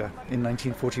merger in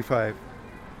 1945.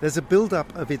 There's a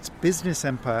build-up of its business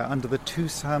empire under the 2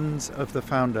 sons of the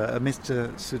founder, a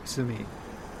Mr. Tsutsumi.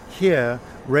 Here,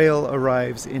 rail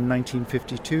arrives in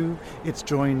 1952. It's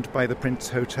joined by the Prince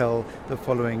Hotel the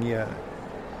following year.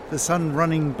 The son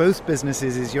running both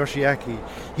businesses is Yoshiaki.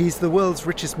 He's the world's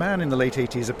richest man in the late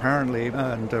 80s, apparently,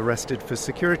 and arrested for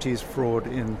securities fraud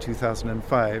in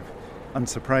 2005,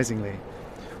 unsurprisingly.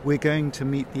 We're going to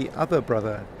meet the other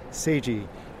brother, Seiji,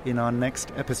 in our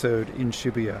next episode in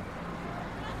Shibuya.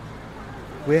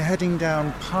 We're heading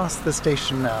down past the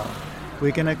station now.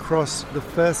 We're going to cross the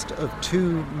first of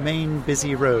 2 main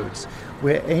busy roads.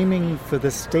 We're aiming for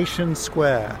the station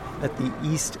square at the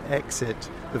east exit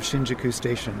of Shinjuku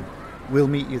Station. We'll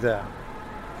meet you there.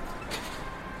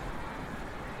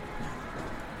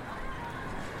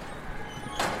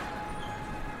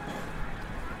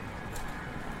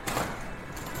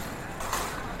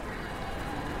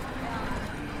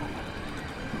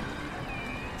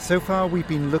 So far we've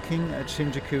been looking at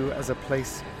Shinjuku as a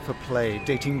place for play,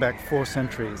 dating back 4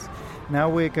 centuries. Now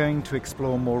we're going to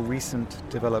explore more recent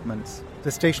developments,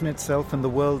 the station itself and the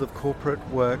world of corporate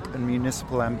work and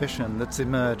municipal ambition that's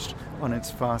emerged on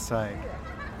its far side.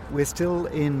 We're still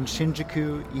in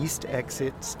Shinjuku East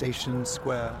Exit Station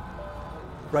Square.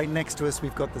 Right next to us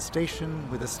we've got the station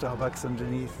with a Starbucks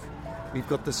underneath. We've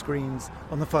got the screens.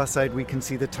 On the far side we can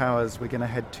see the towers we're going to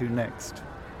head to next.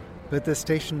 But the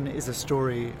station is a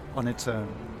story on its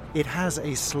own. It has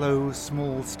a slow,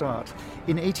 small start.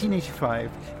 In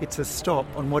 1885, it's a stop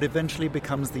on what eventually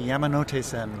becomes the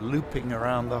Yamanote-sen, looping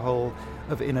around the whole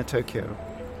of inner Tokyo.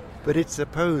 But it's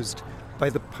opposed by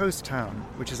the post town,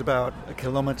 which is about a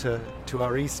kilometre to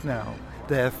our east now.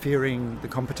 They're fearing the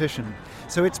competition.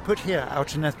 So it's put here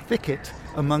out in a thicket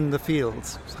among the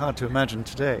fields. It's hard to imagine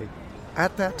today.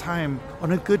 At that time,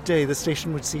 on a good day, the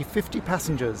station would see 50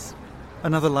 passengers.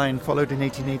 Another line followed in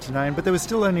 1889, but there was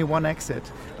still only 1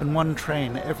 exit and 1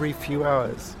 train every few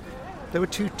hours. There were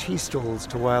 2 tea stalls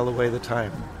to while away the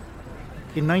time.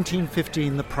 In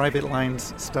 1915, the private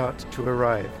lines start to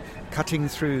arrive, cutting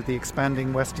through the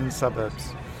expanding western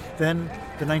suburbs. Then,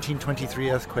 the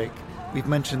 1923 earthquake. We've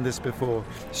mentioned this before.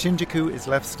 Shinjuku is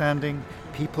left standing.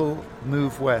 People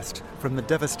move west from the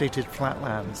devastated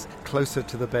flatlands closer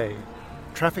to the bay.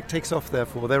 Traffic takes off,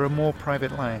 therefore. There are more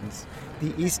private lines.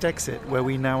 The east exit, where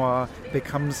we now are,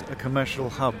 becomes a commercial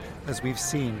hub, as we've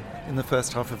seen in the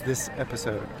first half of this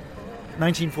episode.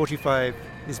 1945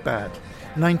 is bad.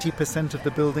 90% of the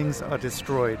buildings are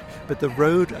destroyed, but the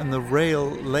road and the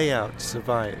rail layout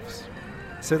survives.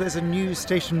 So there's a new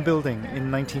station building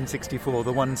in 1964,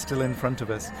 the one still in front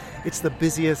of us. It's the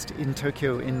busiest in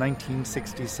Tokyo in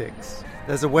 1966.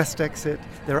 There's a west exit.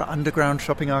 There are underground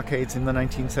shopping arcades in the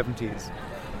 1970s.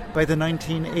 By the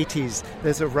 1980s,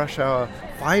 there's a rush hour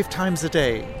 5 times a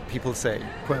day, people say.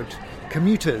 Quote,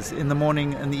 commuters in the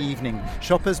morning and the evening,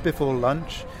 shoppers before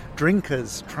lunch,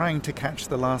 drinkers trying to catch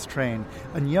the last train,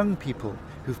 and young people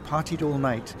who've partied all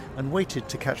night and waited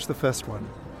to catch the first one.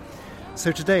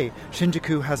 So today,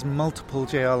 Shinjuku has multiple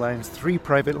JR lines, 3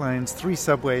 private lines, 3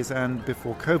 subways, and,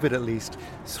 before COVID at least,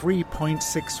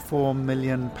 3.64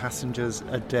 million passengers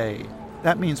a day.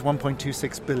 That means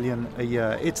 1.26 billion a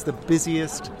year. It's the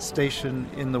busiest station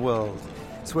in the world.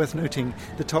 It's worth noting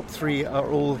the top 3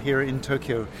 are all here in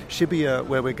Tokyo. Shibuya,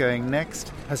 where we're going next,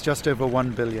 has just over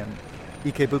 1 billion.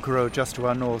 Ikebukuro, just to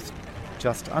our north,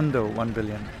 just under 1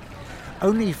 billion.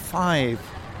 Only 5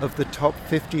 of the top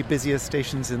 50 busiest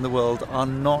stations in the world are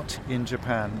not in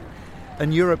Japan.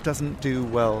 And Europe doesn't do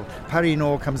well. Paris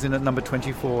Nord comes in at number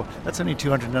 24. That's only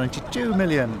 292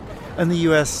 million. And the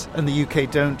US and the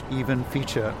UK don't even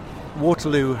feature.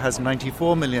 Waterloo has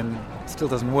 94 million. Still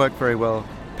doesn't work very well.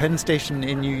 Penn Station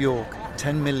in New York,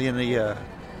 10 million a year.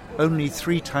 Only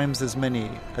 3 times as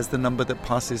many as the number that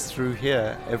passes through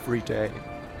here every day.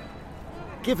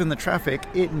 Given the traffic,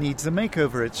 it needs a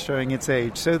makeover. It's showing its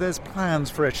age. So there's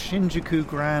plans for a Shinjuku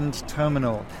Grand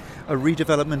Terminal, a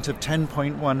redevelopment of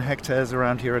 10.1 hectares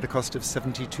around here at a cost of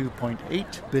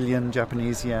 72.8 billion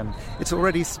Japanese yen. It's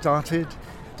already started.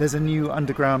 There's a new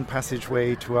underground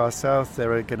passageway to our south.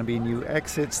 There are going to be new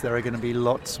exits. There are going to be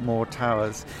lots more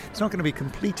towers. It's not going to be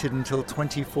completed until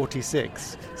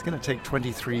 2046. It's going to take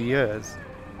 23 years.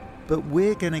 But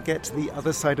we're going to get to the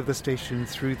other side of the station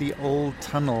through the old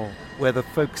tunnel where the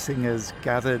folk singers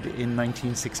gathered in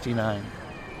 1969.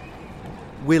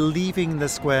 We're leaving the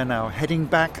square now, heading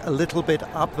back a little bit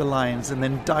up the lines and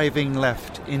then diving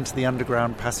left into the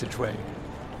underground passageway.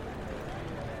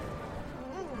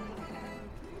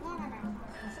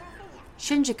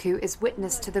 Shinjuku is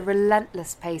witness to the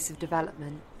relentless pace of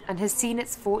development and has seen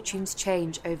its fortunes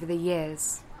change over the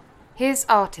years. Here's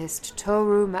artist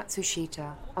Toru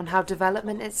Matsushita on how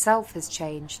development itself has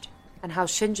changed and how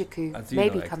Shinjuku may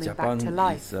be coming back to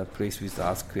life. Japan is a place with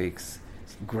earthquakes.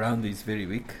 Ground is very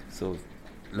weak, so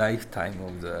lifetime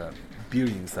of the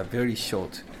buildings are very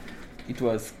short. It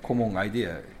was common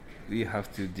idea. We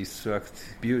have to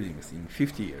destruct buildings in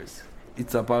 50 years.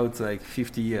 It's about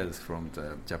 50 years from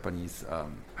the Japanese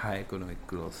high economic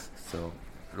growth. So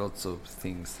lots of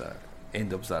things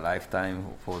end of the lifetime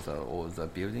for all the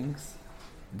buildings.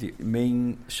 The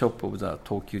main shop of the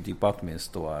Tokyo department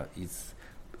store is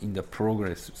in the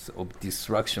progress of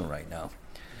destruction right now.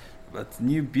 But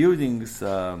new buildings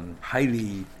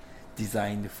highly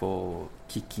designed for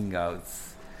kicking out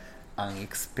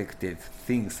unexpected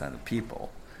things and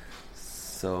people.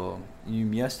 So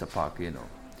in Miyashita Park,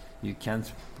 you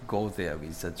can't go there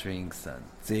with the drinks and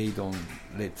they don't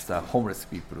let the homeless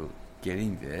people get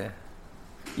in there.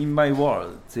 In my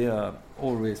world, they are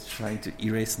always trying to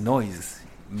erase noise,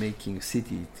 making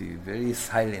city to a very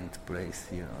silent place,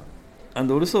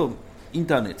 And also,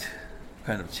 internet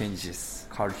kind of changes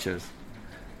cultures,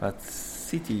 but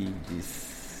city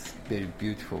is very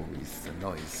beautiful with the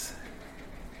noise.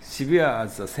 Shibuya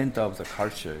as the center of the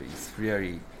culture is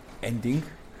really ending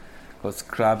because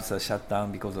clubs are shut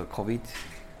down because of COVID.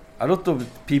 A lot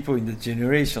of people in the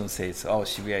generation says,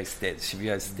 Shibuya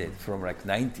is dead from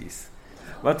 90s.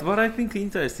 But what I think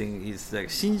interesting is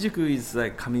Shinjuku is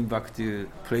coming back to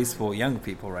place for young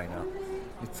people right now.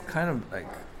 It's kind of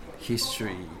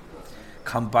history,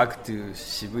 come back to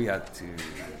Shibuya to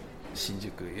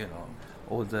Shinjuku,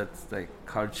 all that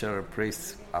cultural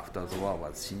place after the war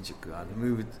was Shinjuku and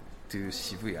moved to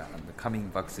Shibuya and coming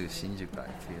back to Shinjuku,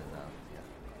 I feel now.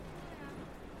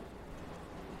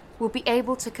 We'll be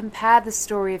able to compare the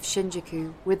story of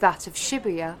Shinjuku with that of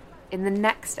Shibuya in the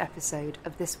next episode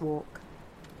of this walk.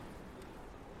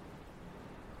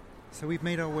 So we've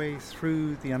made our way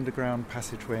through the underground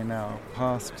passageway now,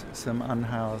 past some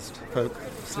unhoused folk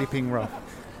sleeping rough.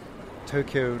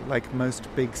 Tokyo, like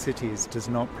most big cities, does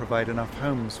not provide enough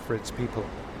homes for its people.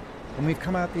 And we've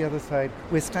come out the other side.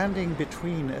 We're standing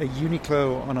between a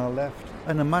Uniqlo on our left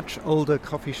and a much older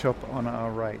coffee shop on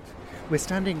our right. We're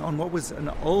standing on what was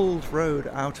an old road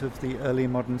out of the early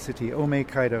modern city,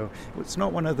 Ome-Kaido. It's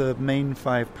not one of the main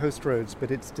 5 post roads,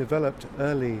 but it's developed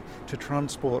early to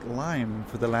transport lime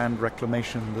for the land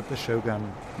reclamation that the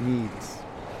shogun needs.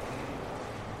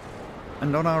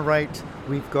 And on our right,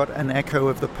 we've got an echo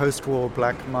of the post-war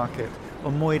black market,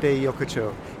 Omoide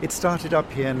Yokocho. It started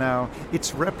up here now.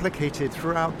 It's replicated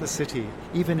throughout the city,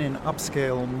 even in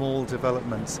upscale mall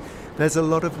developments. There's a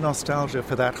lot of nostalgia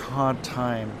for that hard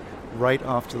time right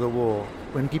after the war,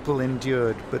 when people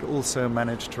endured but also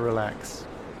managed to relax.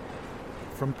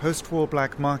 From post-war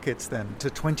black markets then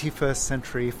to 21st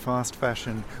century fast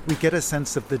fashion, we get a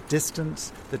sense of the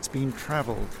distance that's been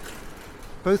travelled,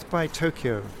 both by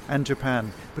Tokyo and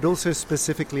Japan, but also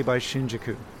specifically by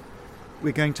Shinjuku.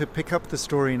 We're going to pick up the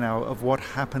story now of what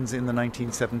happens in the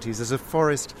 1970s as a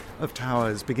forest of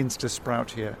towers begins to sprout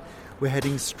here. We're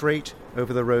heading straight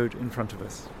over the road in front of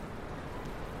us.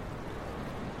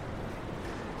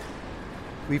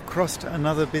 We've crossed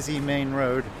another busy main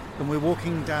road and we're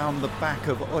walking down the back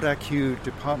of Odakyu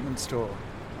department store.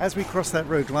 As we crossed that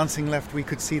road, glancing left, we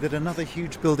could see that another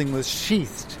huge building was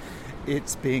sheathed.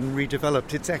 It's being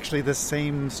redeveloped. It's actually the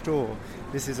same store.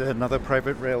 This is another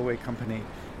private railway company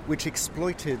which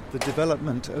exploited the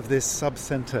development of this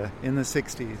sub-centre in the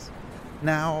 60s.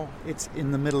 Now it's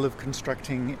in the middle of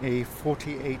constructing a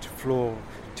 48-floor,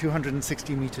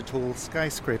 260-metre tall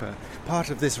skyscraper,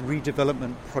 part of this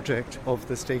redevelopment project of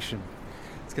the station.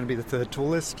 It's going to be the third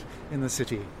tallest in the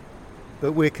city.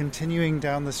 But we're continuing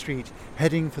down the street,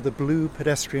 heading for the blue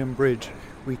pedestrian bridge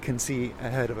we can see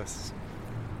ahead of us.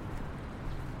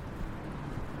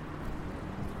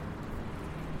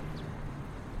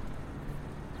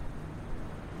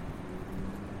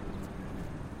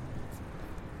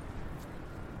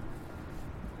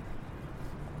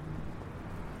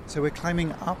 So we're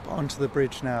climbing up onto the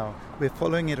bridge now. We're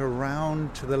following it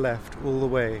around to the left all the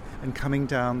way and coming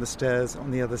down the stairs on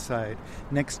the other side,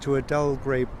 next to a dull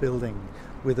grey building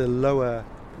with a lower,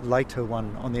 lighter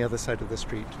one on the other side of the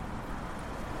street.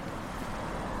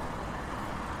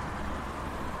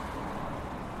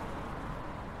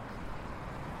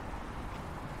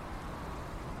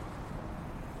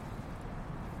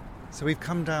 So we've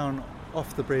come down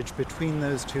off the bridge between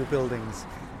those two buildings,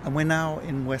 and we're now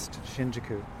in West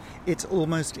Shinjuku. It's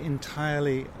almost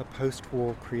entirely a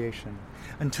post-war creation.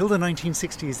 Until the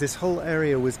 1960s, this whole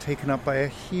area was taken up by a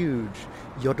huge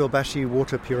Yodobashi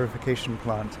water purification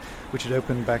plant, which had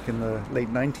opened back in the late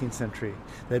 19th century.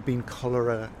 There had been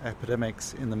cholera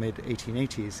epidemics in the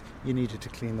mid-1880s. You needed to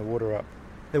clean the water up.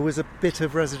 There was a bit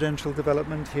of residential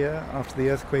development here after the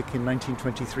earthquake in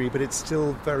 1923, but it's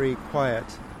still very quiet.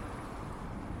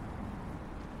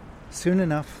 Soon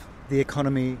enough, the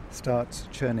economy starts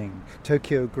churning,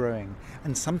 Tokyo growing,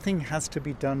 and something has to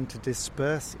be done to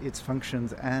disperse its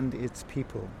functions and its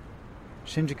people.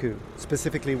 Shinjuku,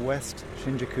 specifically West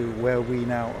Shinjuku, where we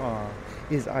now are,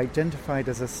 is identified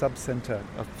as a sub-center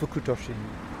of Fukutoshin.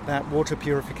 That water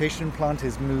purification plant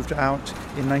is moved out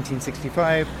in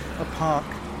 1965. A park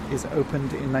is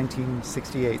opened in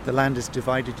 1968. The land is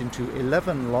divided into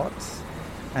 11 lots,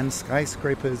 and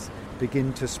skyscrapers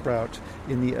begin to sprout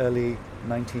in the early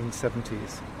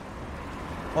 1970s.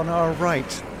 On our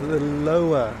right, the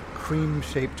lower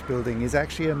cream-shaped building is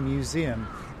actually a museum.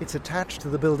 It's attached to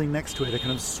the building next to it, a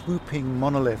kind of swooping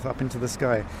monolith up into the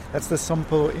sky. That's the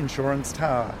Sompo Insurance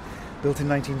Tower, built in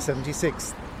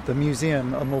 1976. The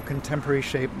museum, a more contemporary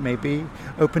shape maybe,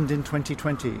 opened in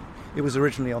 2020. It was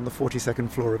originally on the 42nd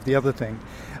floor of the other thing.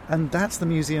 And that's the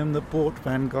museum that bought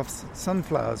Van Gogh's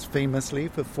sunflowers, famously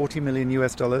for $40 million or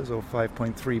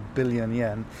 5.3 billion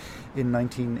yen in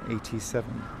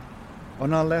 1987.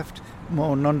 On our left,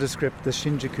 more nondescript, the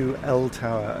Shinjuku L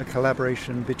Tower, a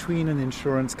collaboration between an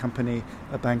insurance company,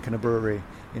 a bank and a brewery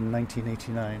in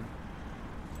 1989.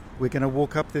 We're going to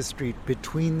walk up this street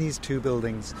between these two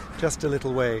buildings, just a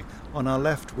little way. On our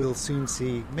left, we'll soon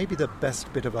see maybe the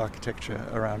best bit of architecture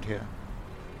around here.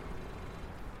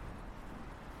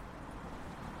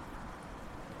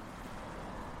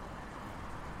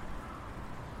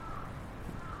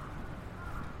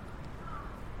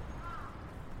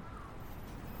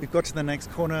 We've got to the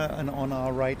next corner, and on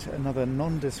our right, another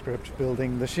nondescript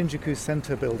building, the Shinjuku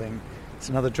Center building. It's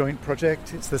another joint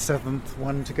project. It's the seventh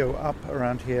one to go up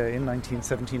around here in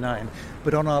 1979.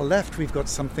 But on our left, we've got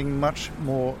something much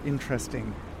more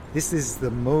interesting. This is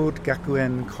the Mode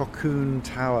Gakuen Cocoon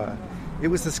Tower. It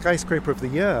was the skyscraper of the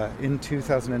year in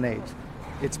 2008.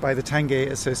 It's by the Tange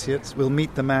Associates. We'll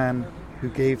meet the man who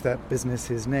gave that business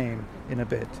his name in a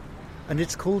bit. And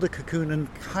it's called a cocoon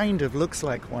and kind of looks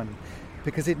like one,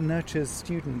 because it nurtures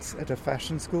students at a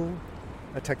fashion school,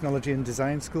 a technology and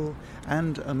design school,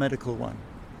 and a medical one.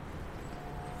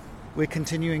 We're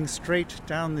continuing straight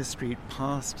down this street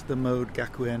past the Mode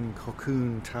Gakuen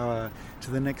Cocoon Tower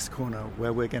to the next corner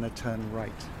where we're going to turn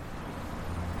right.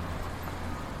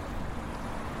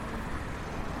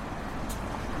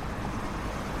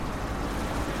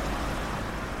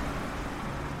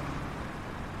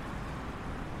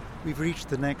 We've reached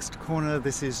the next corner.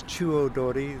 This is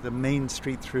Chuo-dori, the main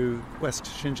street through West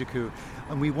Shinjuku,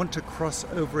 and we want to cross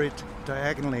over it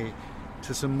diagonally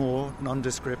to some more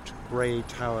nondescript grey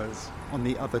towers on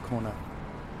the other corner.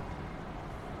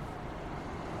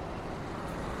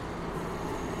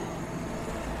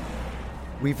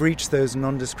 We've reached those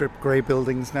nondescript grey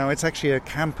buildings now. It's actually a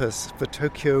campus for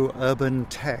Tokyo Urban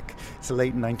Tech. It's a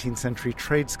late 19th century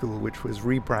trade school which was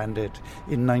rebranded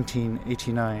in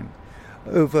 1989.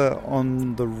 Over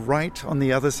on the right, on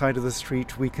the other side of the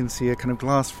street, we can see a kind of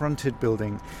glass-fronted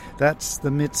building. That's the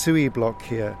Mitsui block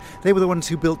here. They were the ones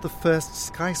who built the first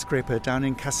skyscraper down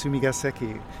in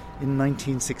Kasumigaseki in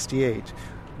 1968.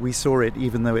 We saw it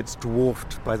even though it's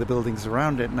dwarfed by the buildings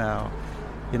around it now.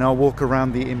 In our walk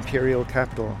around the imperial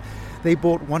capital, they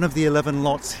bought one of the 11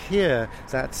 lots here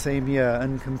that same year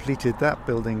and completed that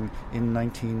building in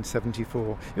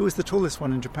 1974. It was the tallest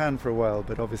one in Japan for a while,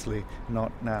 but obviously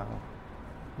not now.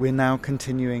 We're now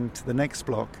continuing to the next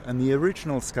block and the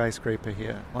original skyscraper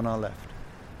here on our left.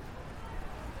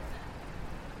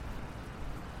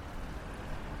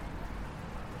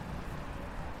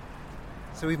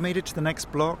 So we've made it to the next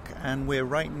block and we're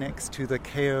right next to the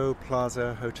Keio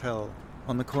Plaza Hotel.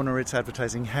 On the corner it's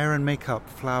advertising hair and makeup,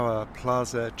 flower,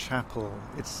 plaza, chapel.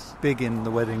 It's big in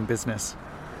the wedding business.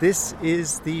 This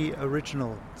is the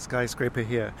original skyscraper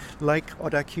here. Like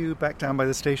Odakyu back down by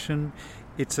the station,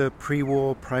 it's a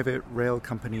pre-war private rail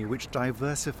company which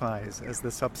diversifies as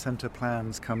the sub-center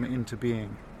plans come into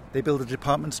being. They build a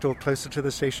department store closer to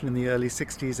the station in the early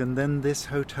 60s and then this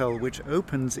hotel which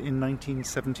opens in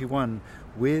 1971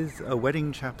 with a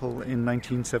wedding chapel in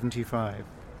 1975.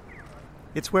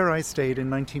 It's where I stayed in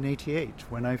 1988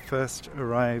 when I first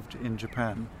arrived in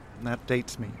Japan. That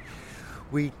dates me.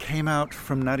 We came out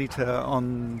from Narita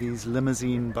on these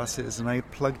limousine buses and I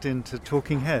plugged into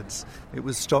Talking Heads. It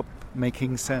was Stop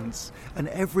Making Sense. And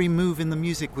every move in the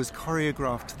music was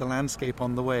choreographed to the landscape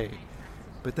on the way.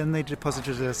 But then they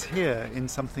deposited us here in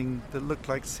something that looked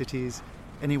like cities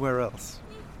anywhere else.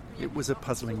 It was a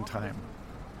puzzling time.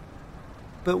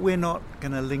 But we're not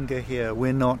going to linger here.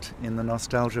 We're not in the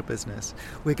nostalgia business.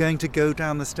 We're going to go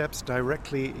down the steps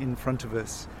directly in front of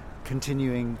us,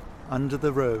 continuing under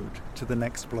the road to the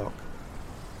next block.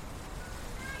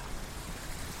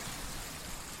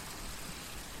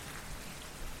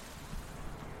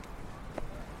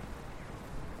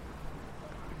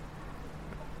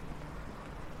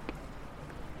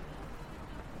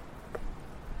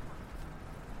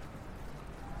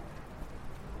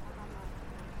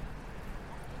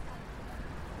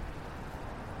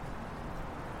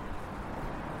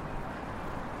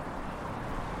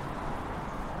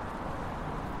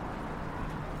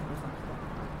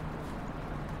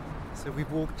 So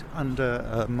we've walked under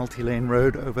a multi-lane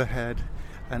road overhead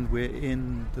and we're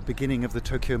in the beginning of the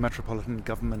Tokyo Metropolitan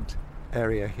Government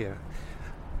area here.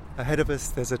 Ahead of us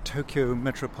there's a Tokyo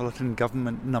Metropolitan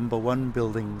Government No. 1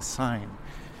 building sign.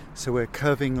 So we're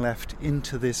curving left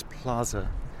into this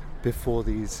plaza before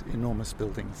these enormous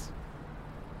buildings.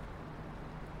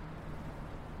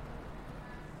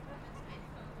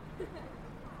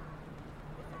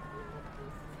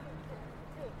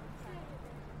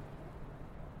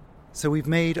 So we've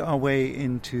made our way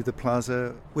into the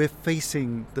plaza. We're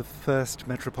facing the first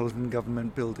Metropolitan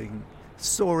Government building,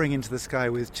 soaring into the sky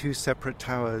with two separate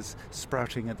towers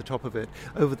sprouting at the top of it.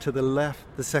 Over to the left,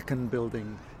 the second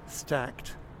building,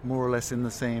 stacked more or less in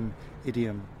the same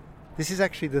idiom. This is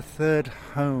actually the third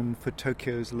home for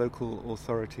Tokyo's local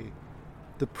authority.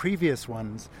 The previous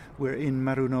ones were in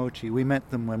Marunouchi. We met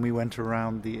them when we went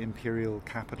around the imperial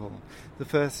capital. The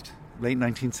first, late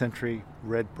 19th century,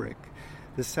 red brick.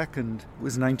 The second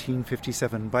was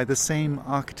 1957 by the same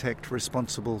architect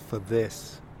responsible for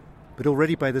this. But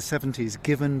already by the 70s,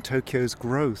 given Tokyo's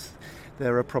growth,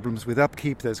 there are problems with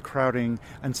upkeep, there's crowding,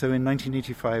 and so in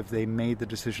 1985 they made the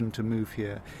decision to move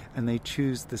here, and they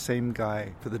choose the same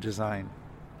guy for the design.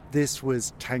 This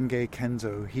was Tange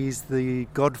Kenzo. He's the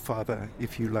godfather,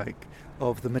 if you like,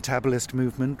 of the metabolist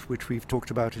movement, which we've talked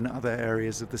about in other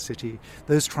areas of the city.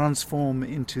 Those transform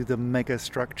into the mega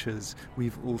structures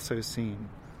we've also seen.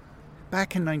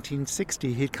 Back in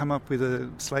 1960, he'd come up with a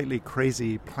slightly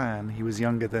crazy plan, he was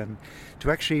younger then, to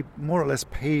actually more or less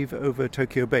pave over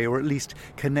Tokyo Bay, or at least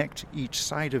connect each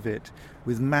side of it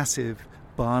with massive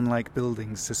barn-like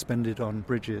buildings suspended on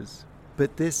bridges.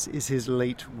 But this is his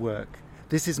late work.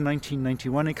 This is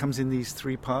 1991. It comes in these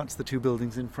three parts, the two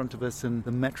buildings in front of us and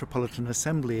the Metropolitan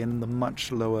Assembly in the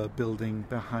much lower building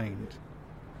behind.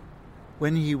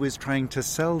 When he was trying to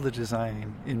sell the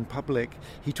design in public,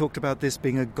 he talked about this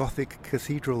being a Gothic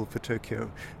cathedral for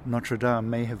Tokyo. Notre Dame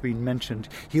may have been mentioned.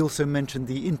 He also mentioned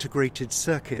the integrated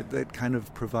circuit that kind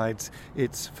of provides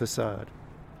its facade.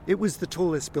 It was the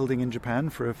tallest building in Japan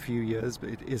for a few years, but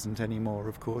it isn't anymore,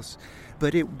 of course.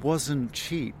 But it wasn't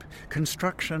cheap.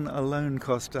 Construction alone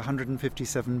cost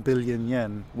 157 billion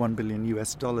yen, $1 billion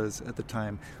at the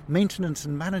time. Maintenance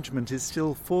and management is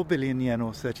still 4 billion yen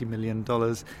or $30 million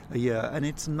a year, and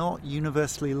it's not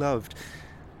universally loved.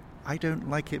 I don't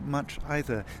like it much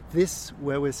either. This,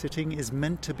 where we're sitting, is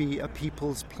meant to be a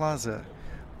people's plaza.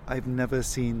 I've never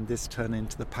seen this turn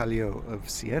into the Palio of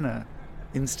Siena.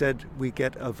 Instead, we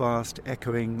get a vast,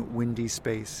 echoing, windy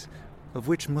space, of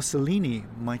which Mussolini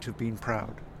might have been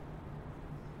proud.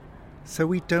 So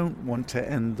we don't want to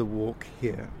end the walk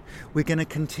here. We're going to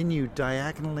continue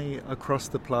diagonally across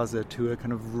the plaza to a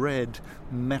kind of red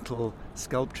metal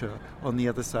sculpture on the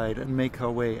other side and make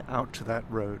our way out to that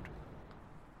road.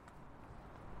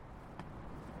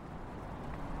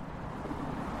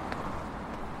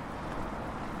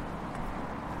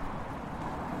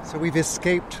 So we've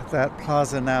escaped that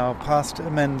plaza now, past a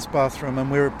men's bathroom,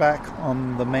 and we're back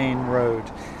on the main road.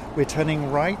 We're turning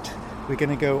right. We're going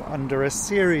to go under a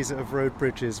series of road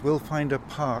bridges. We'll find a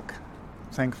park,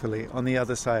 thankfully, on the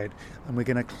other side, and we're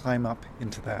going to climb up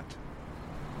into that.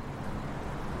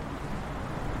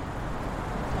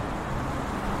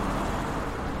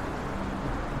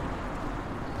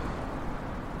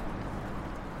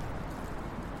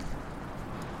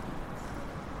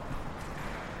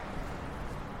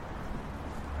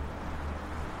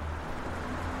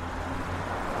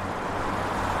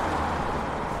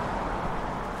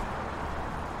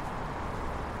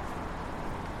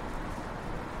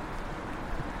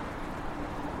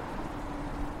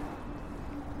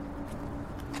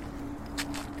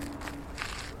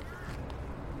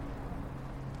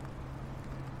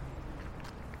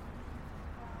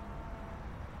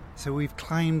 So we've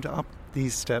climbed up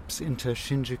these steps into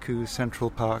Shinjuku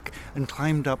Central Park and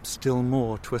climbed up still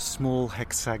more to a small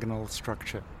hexagonal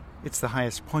structure. It's the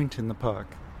highest point in the park.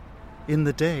 In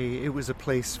the day, it was a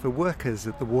place for workers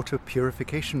at the water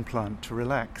purification plant to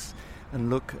relax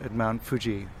and look at Mount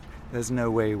Fuji. There's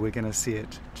no way we're going to see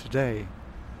it today.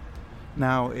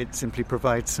 Now it simply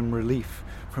provides some relief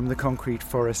from the concrete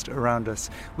forest around us.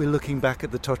 We're looking back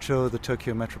at the Tocho, the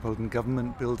Tokyo Metropolitan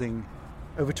Government Building.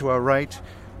 Over to our right,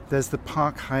 there's the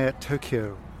Park Hyatt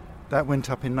Tokyo. That went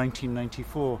up in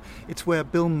 1994. It's where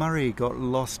Bill Murray got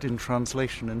lost in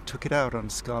translation and took it out on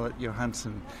Scarlett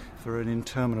Johansson for an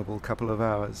interminable couple of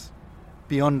hours.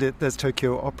 Beyond it, there's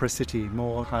Tokyo Opera City,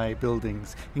 more high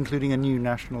buildings, including a new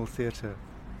National Theatre.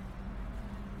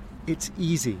 It's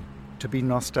easy to be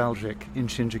nostalgic in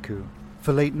Shinjuku,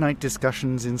 for late-night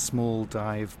discussions in small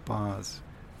dive bars,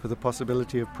 for the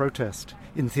possibility of protest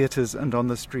in theatres and on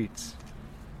the streets.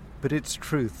 But its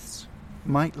truths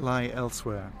might lie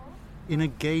elsewhere, in a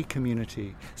gay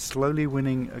community, slowly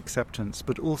winning acceptance,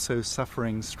 but also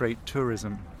suffering straight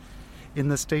tourism. In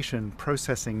the station,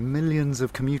 processing millions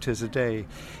of commuters a day.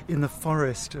 In the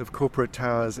forest of corporate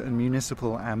towers and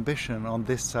municipal ambition on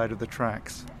this side of the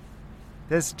tracks.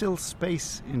 There's still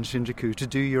space in Shinjuku to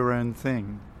do your own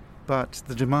thing, but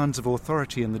the demands of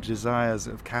authority and the desires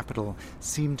of capital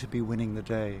seem to be winning the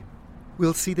day.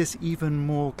 We'll see this even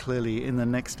more clearly in the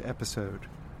next episode,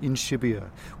 in Shibuya,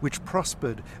 which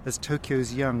prospered as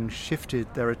Tokyo's young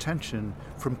shifted their attention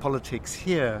from politics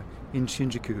here in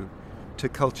Shinjuku to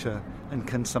culture and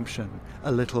consumption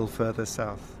a little further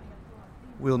south.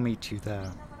 We'll meet you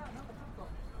there.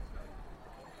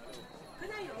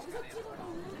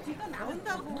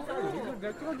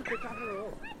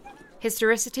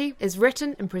 Historicity is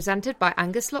written and presented by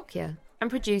Angus Lockyer and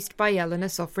produced by Jelena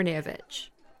Sofronijevic.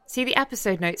 See the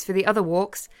episode notes for the other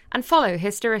walks and follow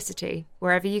Historicity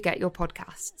wherever you get your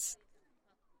podcasts.